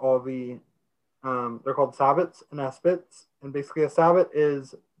acknowledge all the, they're called sabbats and esbats. And basically a sabbat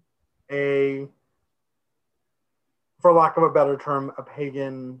is for lack of a better term, a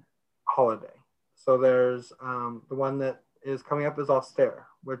pagan holiday. So there's the one that is coming up is Auster,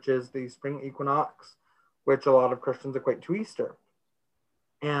 which is the spring equinox, which a lot of Christians equate to Easter.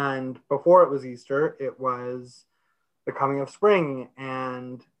 And before it was Easter, it was the coming of spring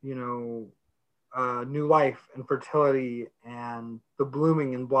and, new life and fertility and the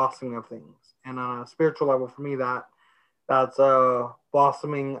blooming and blossoming of things. And on a spiritual level, for me, that's a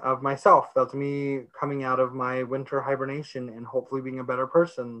blossoming of myself. That's me coming out of my winter hibernation and hopefully being a better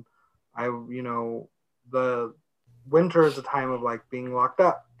person. The winter is a time of being locked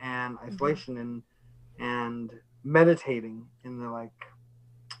up and isolation and meditating in the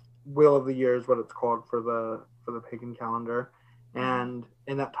wheel of the year is what it's called for the pagan calendar. And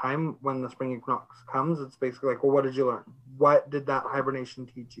in that time, when the spring equinox comes, it's basically well, what did you learn? What did that hibernation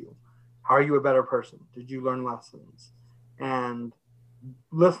teach you? How are you a better person? Did you learn lessons? And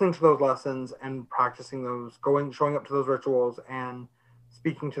listening to those lessons and practicing those, showing up to those rituals and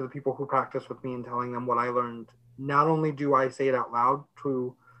speaking to the people who practice with me and telling them what I learned. Not only do I say it out loud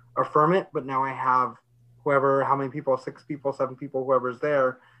to affirm it, but now I have how many people, 6 people, 7 people, whoever's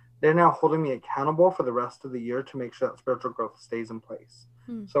there, they're now holding me accountable for the rest of the year to make sure that spiritual growth stays in place.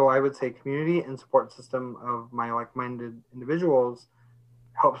 So I would say community and support system of my like-minded individuals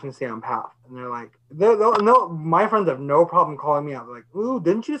helps me stay on path. And they're my friends have no problem calling me out. They're like, ooh,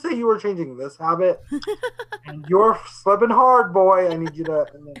 didn't you say you were changing this habit? And you're slipping hard, boy. I need you to,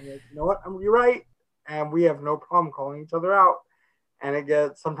 and then you know what? You're right. And we have no problem calling each other out. And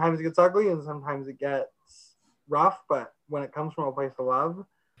sometimes it gets ugly and sometimes it gets rough. But when it comes from a place of love,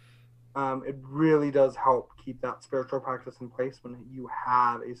 it really does help keep that spiritual practice in place when you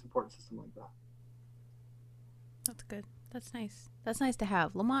have a support system like that. That's good. That's nice. That's nice to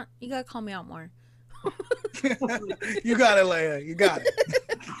have. Lamont, you gotta call me out more. You got it, Leia. You got it.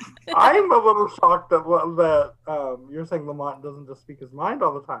 I'm a little shocked that you're saying Lamont doesn't just speak his mind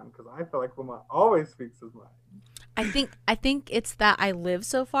all the time, because I feel like Lamont always speaks his mind. I think it's that I live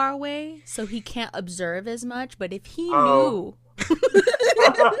so far away, so he can't observe as much. But if he knew,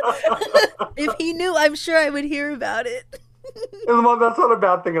 I'm sure I would hear about it. And that's not a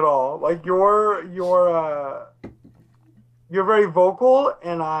bad thing at all. You're very vocal,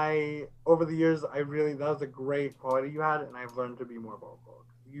 and over the years, that was a great quality you had, and I've learned to be more vocal.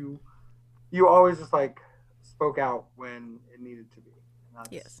 You always just spoke out when it needed to be. And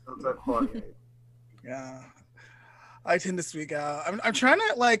that's a quality. Yeah. I tend to speak out. I'm trying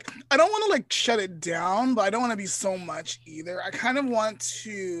to I don't want to shut it down, but I don't want to be so much either. I kind of want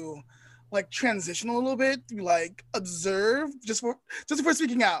to transition a little bit, observe just before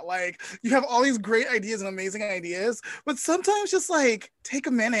speaking out. You have all these great ideas and amazing ideas, but sometimes just take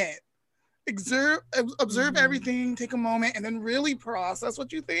a minute observe everything, take a moment, and then really process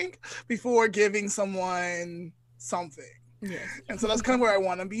what you think before giving someone something. Yes. And so that's kind of where I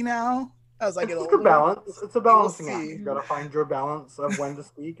want to be now as I get It's older. a balance. It's a balancing We'll act. see. You got to find your balance of when to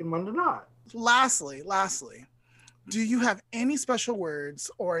speak and when to not. Lastly, do you have any special words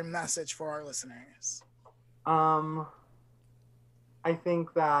or a message for our listeners? I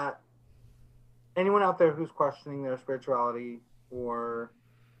think that anyone out there who's questioning their spirituality or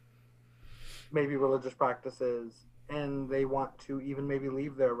maybe religious practices, and they want to even maybe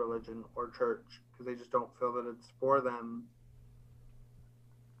leave their religion or church because they just don't feel that it's for them,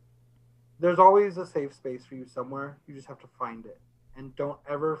 there's always a safe space for you somewhere. You just have to find it. And don't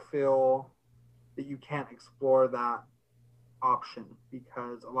ever feel that you can't explore that option,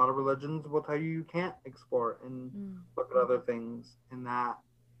 because a lot of religions will tell you can't explore and look at other things, and that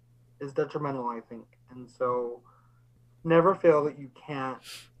is detrimental, I think. And so never feel that you can't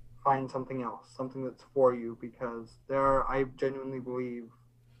find something else, something that's for you, because I genuinely believe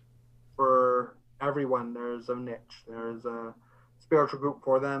for everyone there's a niche, there's a spiritual group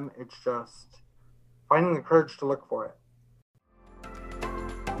for them. It's just finding the courage to look for it.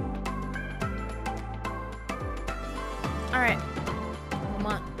 All right.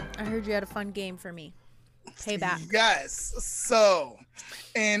 Lamont, I heard you had a fun game for me. Payback. Yes. So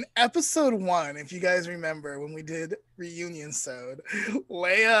in episode 1, if you guys remember when we did reunion sode,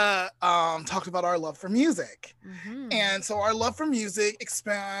 Leia talked about our love for music. And so our love for music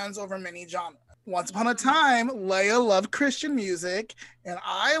expands over many genres. Once upon a time, Leia loved Christian music, and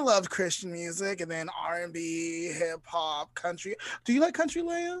I loved Christian music, and then R&B, hip hop, country. Do you like country,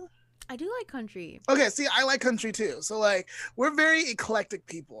 Leia? I do like country. Okay, see, I like country too. So like, we're very eclectic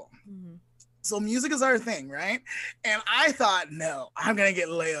people. So music is our thing, right? And I thought, no, I'm gonna get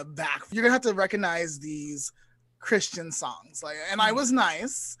Leia back. You're gonna have to recognize these Christian songs. Like, and I was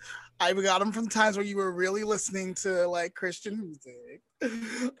nice. I got them from times where you were really listening to like Christian music.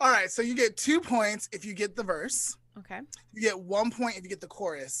 All right, so you get 2 points if you get the verse. Okay. You get 1 point if you get the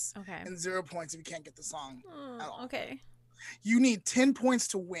chorus. Okay. And 0 points if you can't get the song at all. Okay. You need 10 points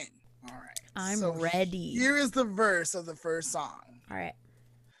to win. All right. I'm ready. Here is the verse of the first song. All right.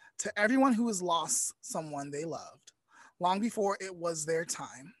 To everyone who has lost someone they loved, long before it was their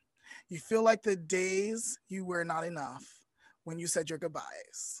time, you feel like the days you were not enough when you said your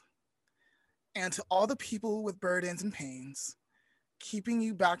goodbyes. And to all the people with burdens and pains, keeping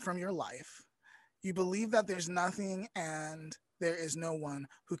you back from your life, you believe that there's nothing and there is no one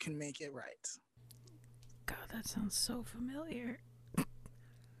who can make it right. God, that sounds so familiar.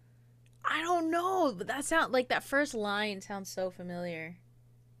 I don't know, but that first line sounds so familiar.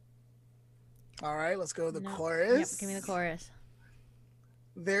 All right, let's go to the Yep, chorus. give me the chorus.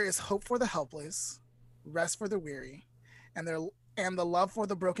 There is hope for the helpless, rest for the weary, and the love for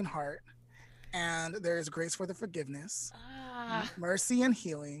the broken heart, and there is grace for the forgiveness, mercy and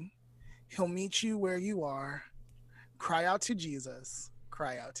healing. He'll meet you where you are. Cry out to Jesus.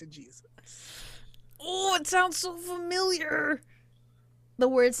 Cry out to Jesus. Oh, it sounds so familiar. The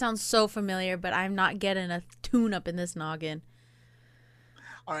word sounds so familiar, but I'm not getting a tune up in this noggin.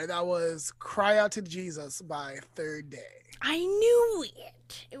 All right, that was Cry Out to Jesus by Third Day. I knew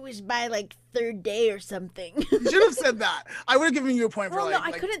it. It was by like Third Day or something. You should have said that. I would have given you a point for Well, like. no,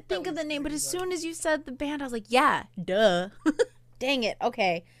 I like, couldn't think that of the was name, but pretty as good. soon as you said the band, I was like, yeah, duh. Dang it.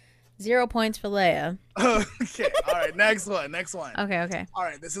 Okay. 0 points for Leia. Okay. All right. Next one. Okay. All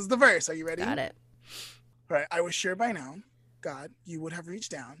right. This is the verse. Are you ready? Got it. All right. I was sure by now, God, you would have reached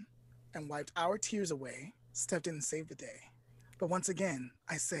down and wiped our tears away, stepped in and saved the day. But once again,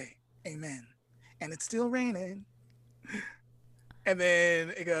 I say, Amen. And it's still raining. And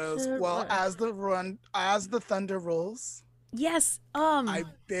then it goes, well, as the thunder rolls, Yes. I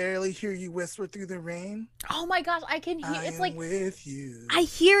barely hear you whisper through the rain. Oh my gosh, I can hear. I It's am like with you. I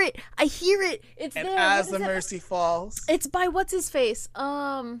hear it. It's And there. as What the is it? mercy falls, It's by what's his face?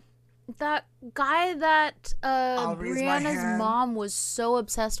 That guy that I'll raise my Brianna's hand. mom was so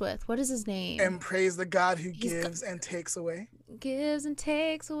obsessed with. What is his name? and praise the God who He's gives and takes away. Gives and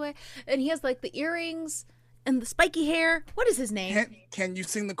takes away. And he has like the earrings and the spiky hair. What is his name? Can you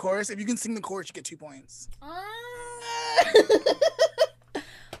sing the chorus? If you can sing the chorus, you get 2 points.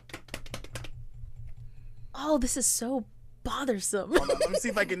 Oh, this is so bothersome. Hold on, let me see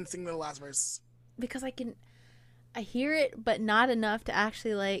if I can sing the last verse. Because I hear it, but not enough to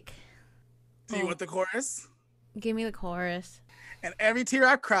actually like. Do you want the chorus? Give me the chorus. And every tear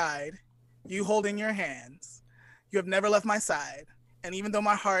I cried, you holding your hands. You have never left my side. And even though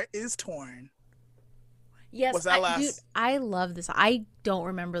my heart is torn. Yes, What's that last? Dude, I love this. I don't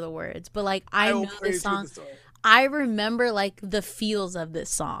remember the words, but like I will know praise this you song. the story. I remember like the feels of this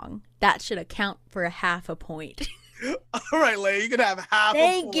song.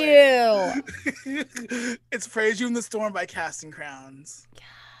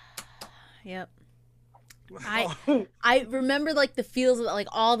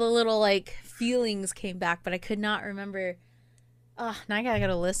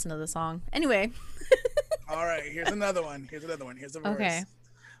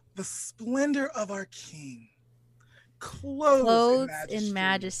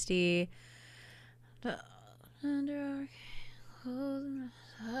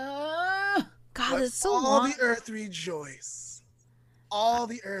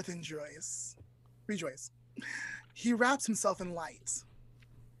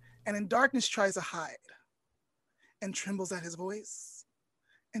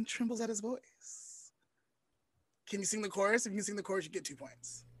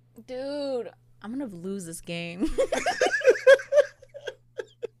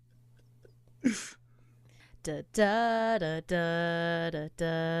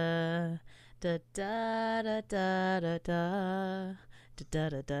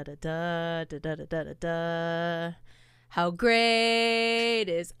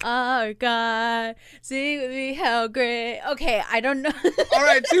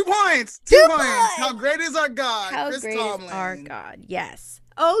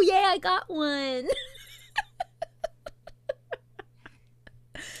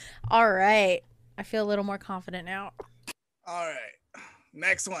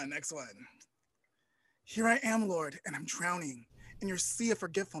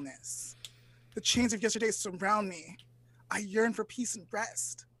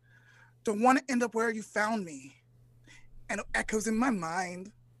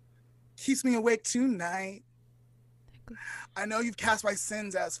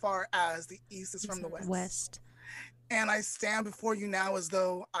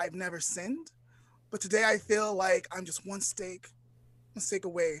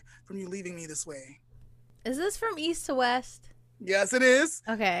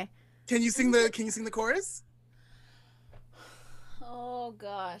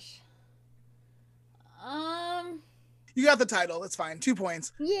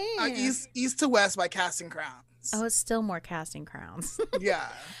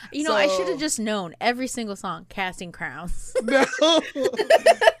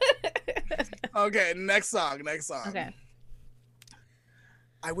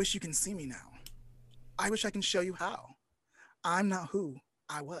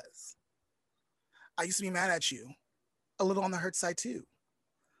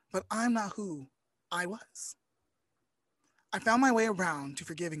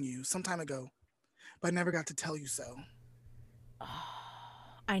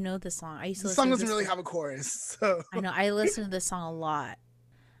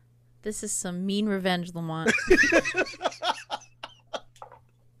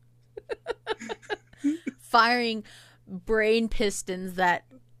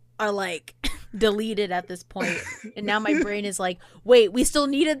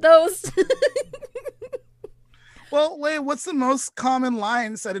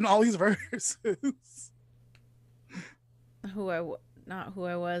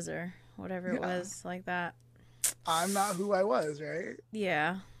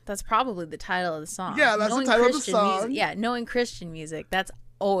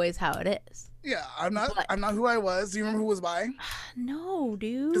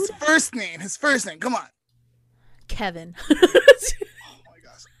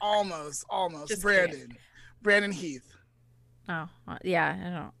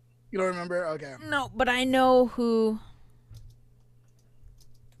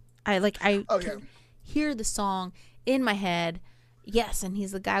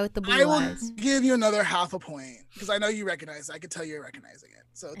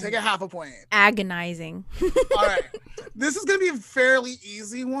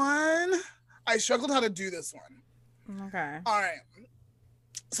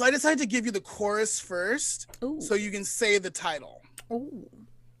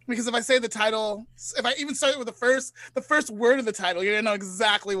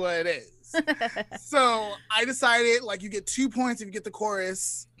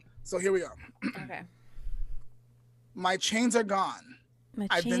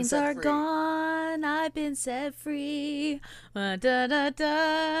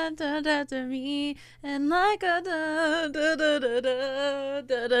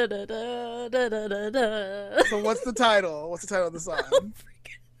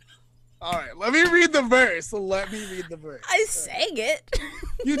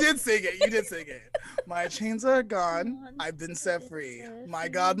 My chains are gone. I've been set free. My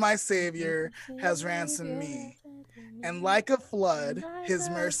God, my Savior, has ransomed me. And like a flood, his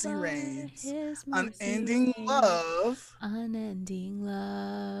mercy reigns. Unending love. Unending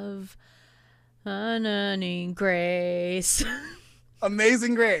love. Unending grace.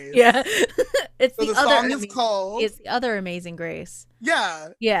 Amazing Grace. Yeah. It's So the song is called. It's the other Amazing Grace. Yeah.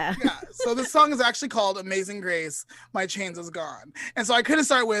 Yeah. Yeah. So the song is actually called Amazing Grace, My Chains Is Gone. And so I couldn't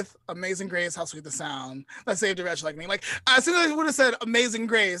start with Amazing Grace, How Sweet the Sound that saved a wretch like me. Like, as soon as I would have said Amazing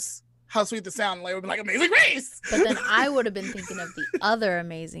Grace, How Sweet the Sound, like, I would be like, Amazing Grace. But then I would have been thinking of the other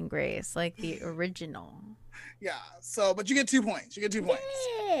Amazing Grace, like the original. Yeah. So, but you get 2 points. You get 2 points.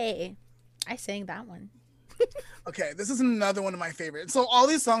 Yay! I sang that one. Okay. This is another one of my favorites. So all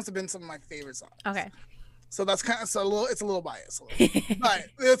these songs have been some of my favorite songs. Okay. So that's kind of it's a little biased, but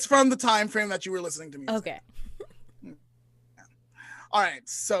it's from the time frame that you were listening to music. Okay. All right,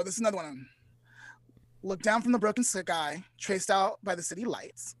 so this is another one. Look down from the broken sky, traced out by the city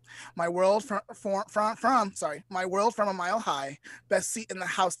lights. My world from a mile high. Best seat in the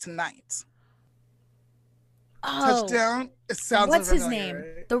house tonight. Oh, Touchdown. It sounds what's so his familiar, name?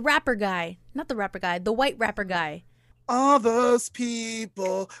 right? The rapper guy. Not the rapper guy. The white rapper guy. All those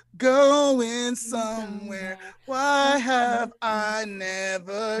people going somewhere. Why have I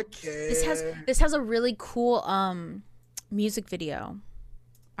never cared? This has a really cool music video.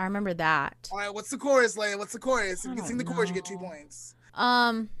 I remember that. All right, what's the chorus, Leia? What's the chorus? If you I can sing the don't chorus, you get 2 know. points.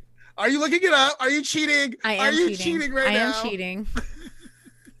 Are Are you looking it up? Are you cheating? Are you cheating right now? I am cheating.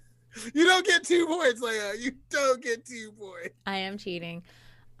 You don't get 2 points, Leia. You don't get 2 points. I am cheating.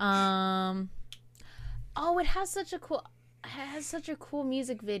 Oh, it has such a cool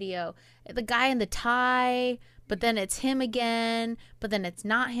music video. The guy in the tie, but then it's him again, but then it's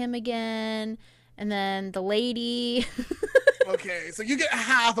not him again, and then the lady. Okay, so you get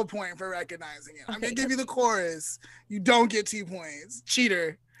half a point for recognizing it. I'm Okay, gonna give you the chorus. You don't get 2 points.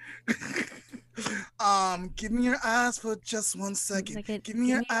 Cheater. Give me your eyes for just 1 second. Give me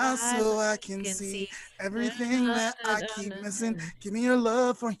your eyes so I can see everything that I keep missing. Give me your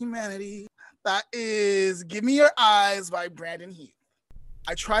love for humanity. That is Give Me Your Eyes by Brandon Heath.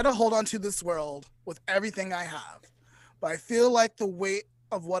 I try to hold on to this world with everything I have, but I feel like the weight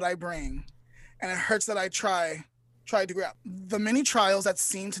of what I bring, and it hurts that I try to grab. The many trials that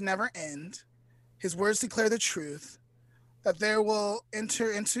seem to never end, his words declare the truth, that they will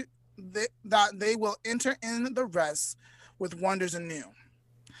enter in the rest with wonders anew.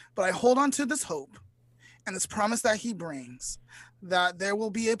 But I hold on to this hope and this promise that he brings, that there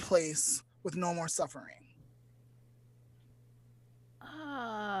will be a place with no more suffering.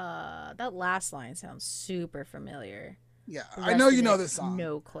 That last line sounds super familiar. Yeah, The I know rest you of know it, this song.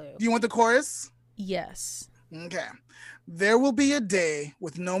 No clue. Do you want the chorus? Yes. Okay. There will be a day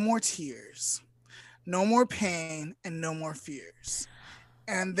with no more tears, no more pain, and no more fears.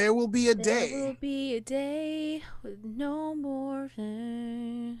 And there will be a day. There will be a day with no more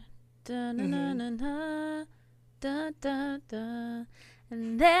pain. Da, na, na, na, na, da, da, da.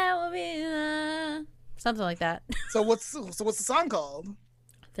 And there will be something like that. So what's the song called?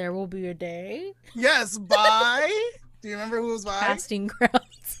 There will be a day. Yes, by. Do you remember who it was by? Casting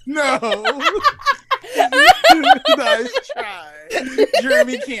Crowns. No. Nice try.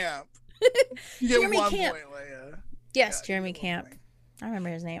 Jeremy Camp. You get Jeremy 1 Camp. point, Leia. Yes, Yeah, Jeremy you get 1 Camp. point. I remember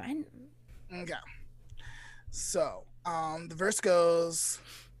his name. Okay. So, the verse goes,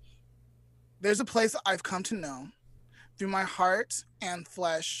 there's a place I've come to know through my heart and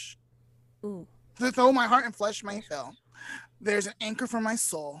flesh. Ooh. Though my heart and flesh may fail, there's an anchor for my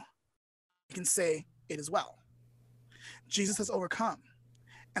soul. I can say it is well. Jesus has overcome,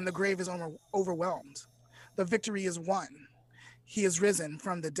 and the grave is overwhelmed. The victory is won. He is risen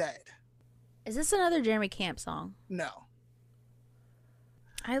from the dead. Is this another Jeremy Camp song? No.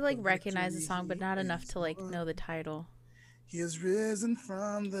 I The recognize the victory song, but not enough is to know won. the title. He is risen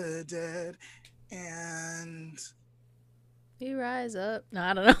from the dead, and We rise up. No,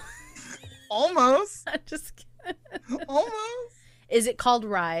 I don't know. almost, I'm just kidding. almost. Is it called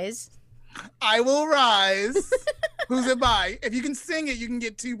Rise? I will rise. Who's it by? If you can sing it, you can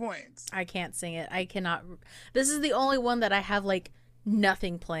get 2 points. I can't sing it. I cannot. This is the only one that I have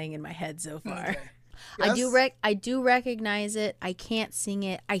nothing playing in my head so far. Okay. I do recognize it. I can't sing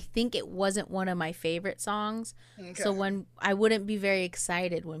it. I think it wasn't one of my favorite songs. Okay. So when I wouldn't be very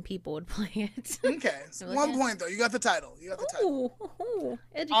excited when people would play it. Okay. So Really 1 good. point though. You got the title. You got the title. Ooh,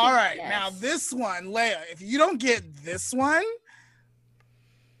 educate- All right. yes. Now this one, Leia. If you don't get this one,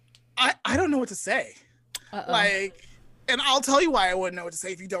 I don't know what to say. Uh-oh. Like, and I'll tell you why I wouldn't know what to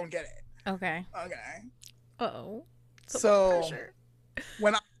say if you don't get it. Okay. Okay. Uh-oh. So Pressure.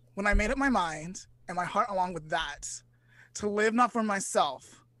 when I made up my mind and my heart along with that, to live not for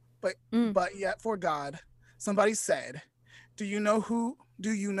myself, but yet for God. Somebody said, do you know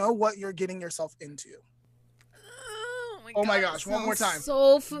what you're getting yourself into? Oh my gosh, one more time.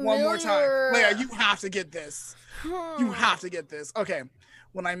 So familiar. One more time. Leah, you have to get this. You have to get this. Okay.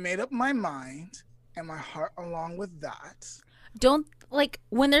 When I made up my mind and my heart along with that. Don't, like,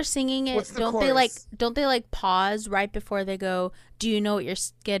 when they're singing it, don't they like pause right before they go, do you know what you're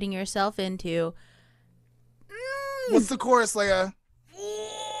getting yourself into? What's the chorus, Leah?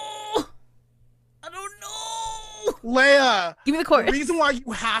 I don't know. Leah, give me the chorus. The reason why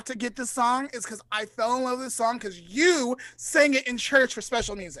you have to get this song is because I fell in love with this song because you sang it in church for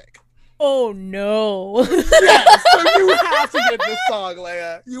special music. Oh no. Yes, so you have to get this song,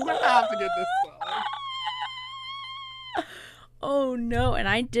 Leah. You have to get this song. Oh no, and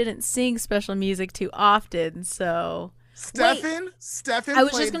I didn't sing special music too often, so Stefan I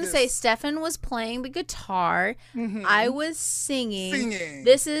was just gonna say Stefan was playing the guitar. Mm-hmm. I was singing.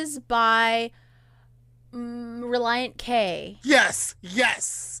 This is by Relient K. Yes.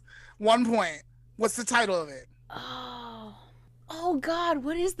 1 point. What's the title of it? Oh God,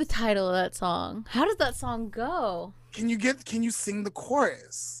 what is the title of that song? How does that song go? Can you sing the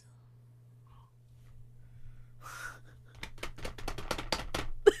chorus?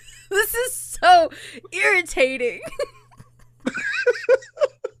 This is so irritating.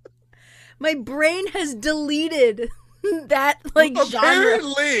 My brain has deleted that genre.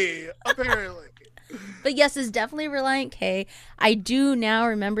 Apparently. But yes, it's definitely Relient K. I do now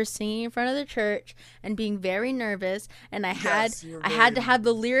remember singing in front of the church and being very nervous, and I had to have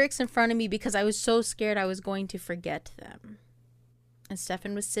the lyrics in front of me because I was so scared I was going to forget them. And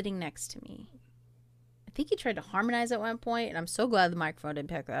Stefan was sitting next to me. I think he tried to harmonize at one point, and I'm so glad the microphone didn't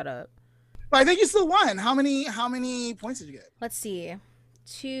pick that up. But I think you still won. How many points did you get? Let's see.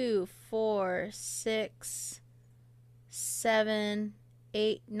 2, 4, 6, 7,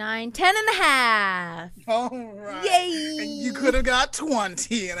 8, 9, 10 and a half. All right. Yay! And you could have got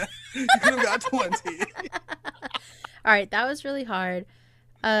 20. You could have got 20. All right, that was really hard.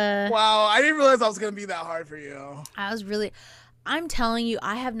 Wow, I didn't realize that was going to be that hard for you. I'm telling you,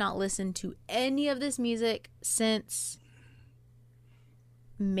 I have not listened to any of this music since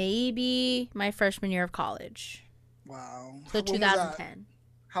maybe my freshman year of college. Wow. So 2010.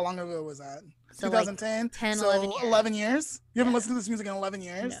 How long ago was that? So 2010? Like 10, so 11 years. 11 years? You haven't listened to this music in 11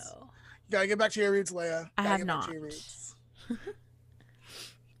 years? No. You gotta get back to your roots, Leah. I have not.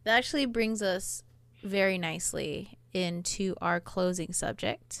 That actually brings us very nicely into our closing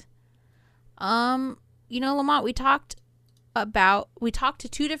subject. Lamont, we talked to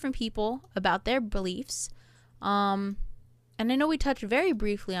 2 different people about their beliefs. And I know we touched very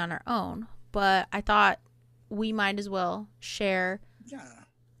briefly on our own, but I thought we might as well share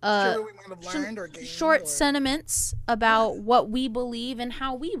what we might have learned or gained, short sentiments about what we believe and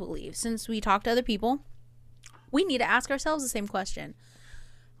how we believe. Since we talk to other people, we need to ask ourselves the same question.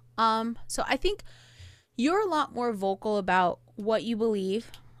 So I think you're a lot more vocal about what you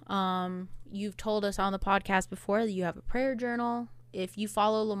believe. You've told us on the podcast before that you have a prayer journal. If you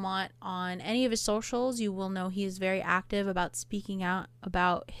follow Lamont on any of his socials, you will know he is very active about speaking out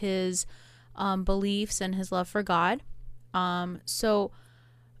about his beliefs and his love for God. I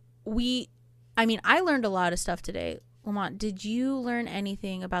learned a lot of stuff today. Lamont, did you learn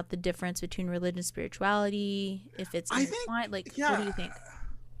anything about the difference between religion and spirituality? If it's intertwined, what do you think?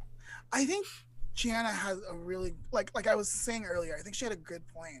 I think Gianna has a really, like I was saying earlier, I think she had a good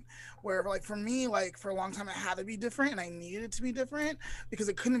point where, like, for me, like, for a long time it had to be different and I needed it to be different because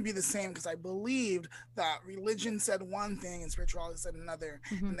it couldn't be the same because I believed that religion said one thing and spirituality said another,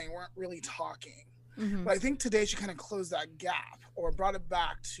 and they weren't really talking. But I think today she kind of closed that gap or brought it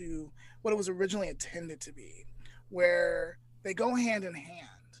back to what it was originally intended to be, where they go hand in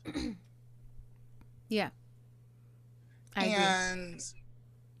hand. Yeah. I agree.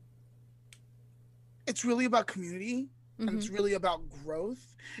 It's really about community, and it's really about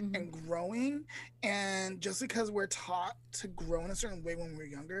growth and growing. And just because we're taught to grow in a certain way when we're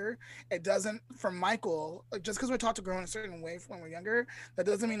younger, it doesn't, for Michael, like, just because we're taught to grow in a certain way when we're younger, that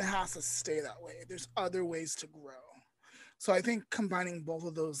doesn't mean it has to stay that way. There's other ways to grow. So I think combining both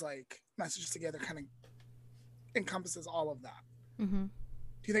of those, like, messages together kind of encompasses all of that. Do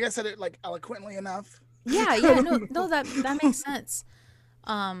you think I said it, like, eloquently enough? Yeah, no, that makes sense.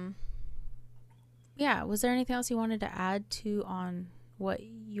 Yeah, was there anything else you wanted to add to on what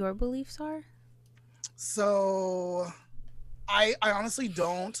your beliefs are? So I honestly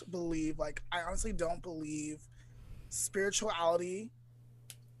don't believe spirituality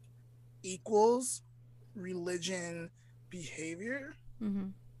equals religion behavior.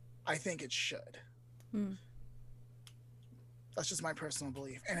 I think it should. Mm. That's just my personal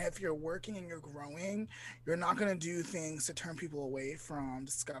belief. And if you're working and you're growing, you're not going to do things to turn people away from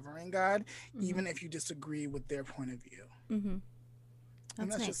discovering God, Mm-hmm. even if you disagree with their point of view. Mm-hmm.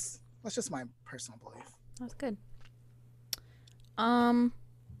 And That's nice. that's just my personal belief. That's good.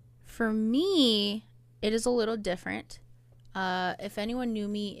 For me, it is a little different. If anyone knew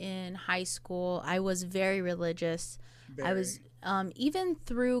me in high school, I was very religious. I was even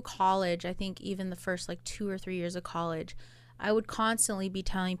through college. I think even the first like 2 or 3 years of college, I would constantly be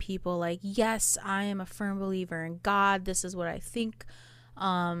telling people like, yes, I am a firm believer in God. This is what I think.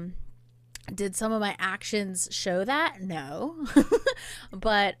 Did some of my actions show that? No.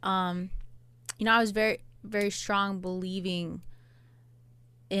 But, you know, I was very, very strong believing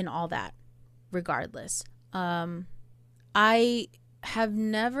in all that regardless. I have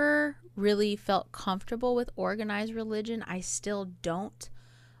never really felt comfortable with organized religion. I still don't.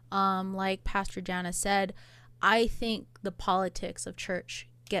 Like Pastor Jana said, I think the politics of church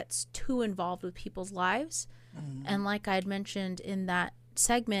gets too involved with people's lives. Mm-hmm. And like I had mentioned in that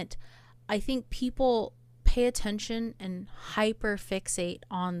segment, I think people pay attention and hyper fixate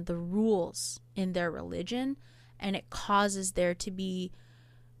on the rules in their religion, and it causes there to be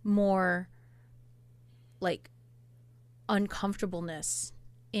more like uncomfortableness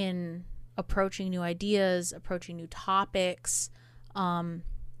in approaching new ideas, approaching new topics,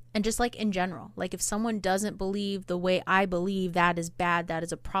 and just like in general, like if someone doesn't believe the way I believe, that is bad, that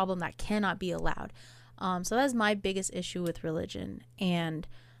is a problem, that cannot be allowed. So that's my biggest issue with religion. And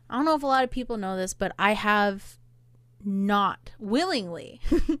I don't know if a lot of people know this, but I have not willingly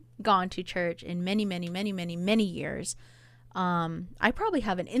gone to church in many, many, many, many, many years. I probably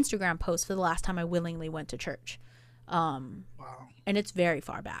have an Instagram post for the last time I willingly went to church. Wow. And it's very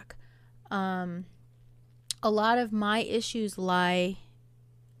far back. A lot of my issues lie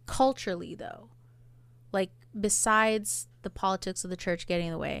culturally, though. Like, besides the politics of the church getting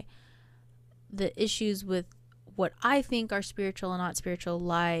in the way, the issues with what I think are spiritual and not spiritual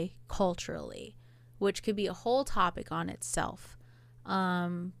lie culturally, which could be a whole topic on itself.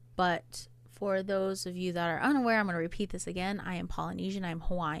 But for those of you that are unaware, I'm going to repeat this again. I am Polynesian. I'm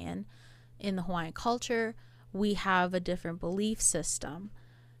Hawaiian. In the Hawaiian culture, we have a different belief system.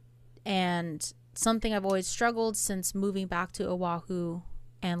 And something I've always struggled since moving back to Oahu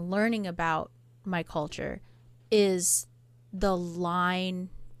and learning about my culture is the line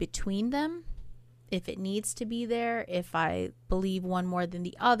between them. If it needs to be there, if I believe one more than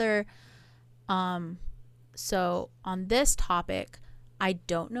the other. So on this topic, I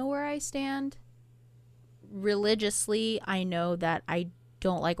don't know where I stand. Religiously, I know that I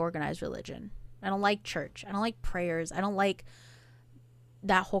don't like organized religion. I don't like church. I don't like prayers. I don't like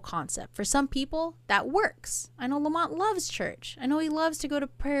that whole concept. For some people, that works. I know Lamont loves church. I know he loves to go to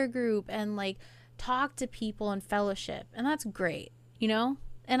prayer group and like talk to people and fellowship. And that's great, you know?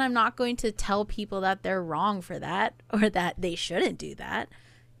 And I'm not going to tell people that they're wrong for that or that they shouldn't do that.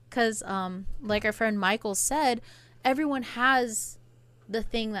 Because like our friend Michael said, everyone has the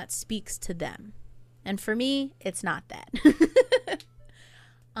thing that speaks to them. And for me, it's not that.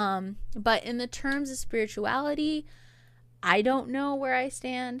 But in the terms of spirituality, I don't know where I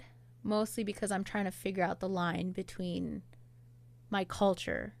stand, mostly because I'm trying to figure out the line between my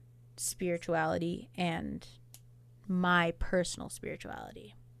culture, spirituality, and my personal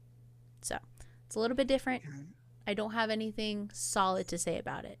spirituality. So it's a little bit different. I don't have anything solid to say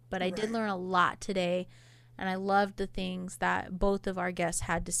about it, but I did learn a lot today, and I loved the things that both of our guests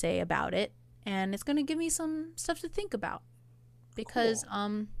had to say about it, and it's going to give me some stuff to think about because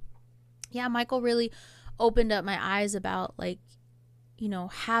yeah, Michael really opened up my eyes about like, you know,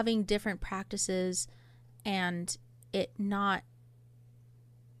 having different practices and it not,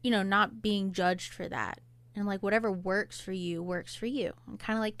 you know, not being judged for that. And like whatever works for you works for you. I'm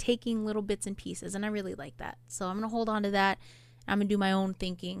kind of like taking little bits and pieces, and I really like that. So I'm going to hold on to that. I'm going to do my own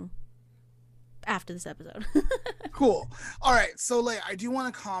thinking after this episode. Cool. All right. So like, I do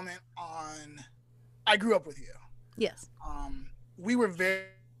want to comment on, I grew up with you. Yes. We were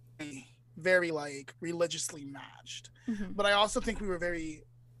very, very like religiously matched, but I also think we were very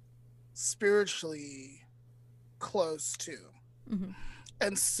spiritually close too.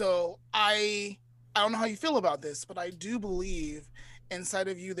 And so I don't know how you feel about this, but I do believe inside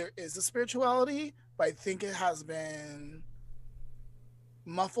of you there is a spirituality, but I think it has been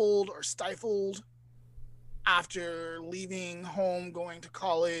muffled or stifled after leaving home, going to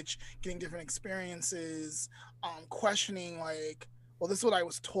college, getting different experiences, questioning like, well, this is what I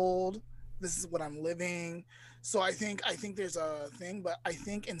was told, this is what I'm living. So I think there's a thing, but I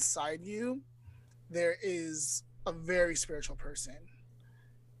think inside you there is a very spiritual person.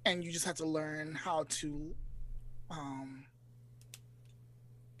 and you just have to learn how to,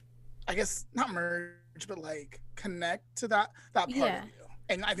 I guess not merge, but like connect to that part of Yeah. you.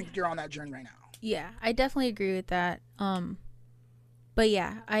 And I think you're on that journey right now. Yeah, I definitely agree with that. But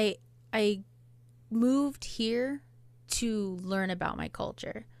yeah, I moved here to learn about my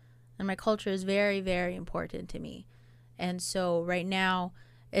culture. And my culture is very, very important to me. And so right now,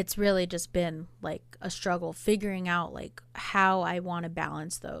 it's really just been like a struggle figuring out like how I want to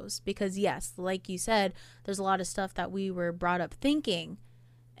balance those. Because yes, like you said, there's a lot of stuff that we were brought up thinking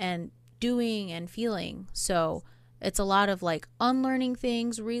and doing and feeling. So it's a lot of like unlearning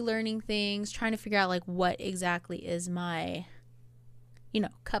things, relearning things, trying to figure out like what exactly is my,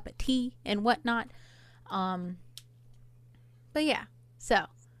 cup of tea and whatnot. But yeah, so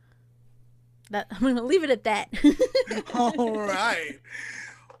that I'm gonna leave it at that. All right.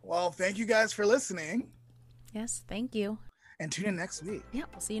 Well, thank you guys for listening, Yes, thank you. and tune in next week. Yeah,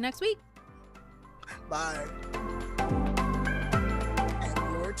 we'll see you next week. Bye. And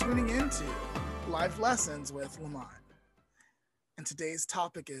you're tuning into Life Lessons with Lamont. And today's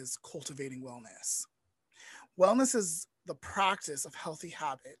topic is cultivating wellness. Wellness is the practice of healthy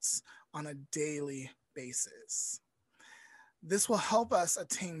habits on a daily basis. This will help us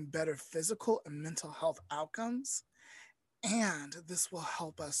attain better physical and mental health outcomes, and this will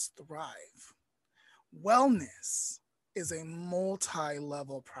help us thrive. Wellness is a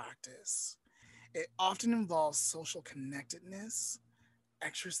multi-level practice. It often involves social connectedness,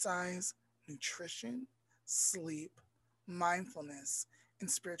 exercise, nutrition, sleep, mindfulness, and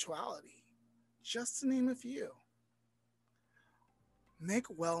spirituality, just to name a few. Make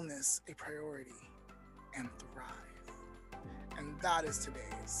wellness a priority and thrive. And that is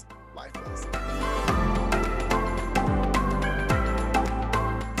today's life lesson.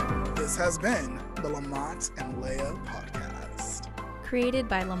 This has been the Lamont and Leah podcast. Created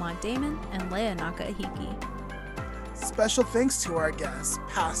by Lamont Damon and Leah Nakahiki. Special thanks to our guests,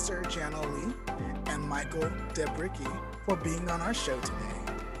 Pastor Jana Lee and Michael Debricki, for being on our show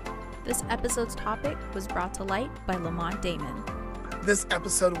today. This episode's topic was brought to light by Lamont Damon. This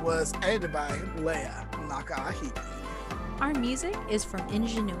episode was edited by Leah Nakahiki. Our music is from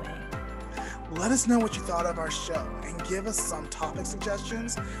Ingenue. Let us know what you thought of our show and give us some topic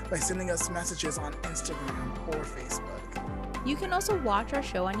suggestions by sending us messages on Instagram or Facebook. You can also watch our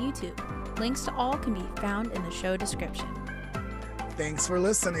show on YouTube. Links to all can be found in the show description. Thanks for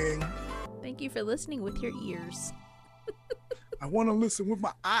listening. Thank you for listening with your ears. I want to listen with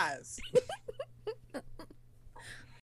my eyes.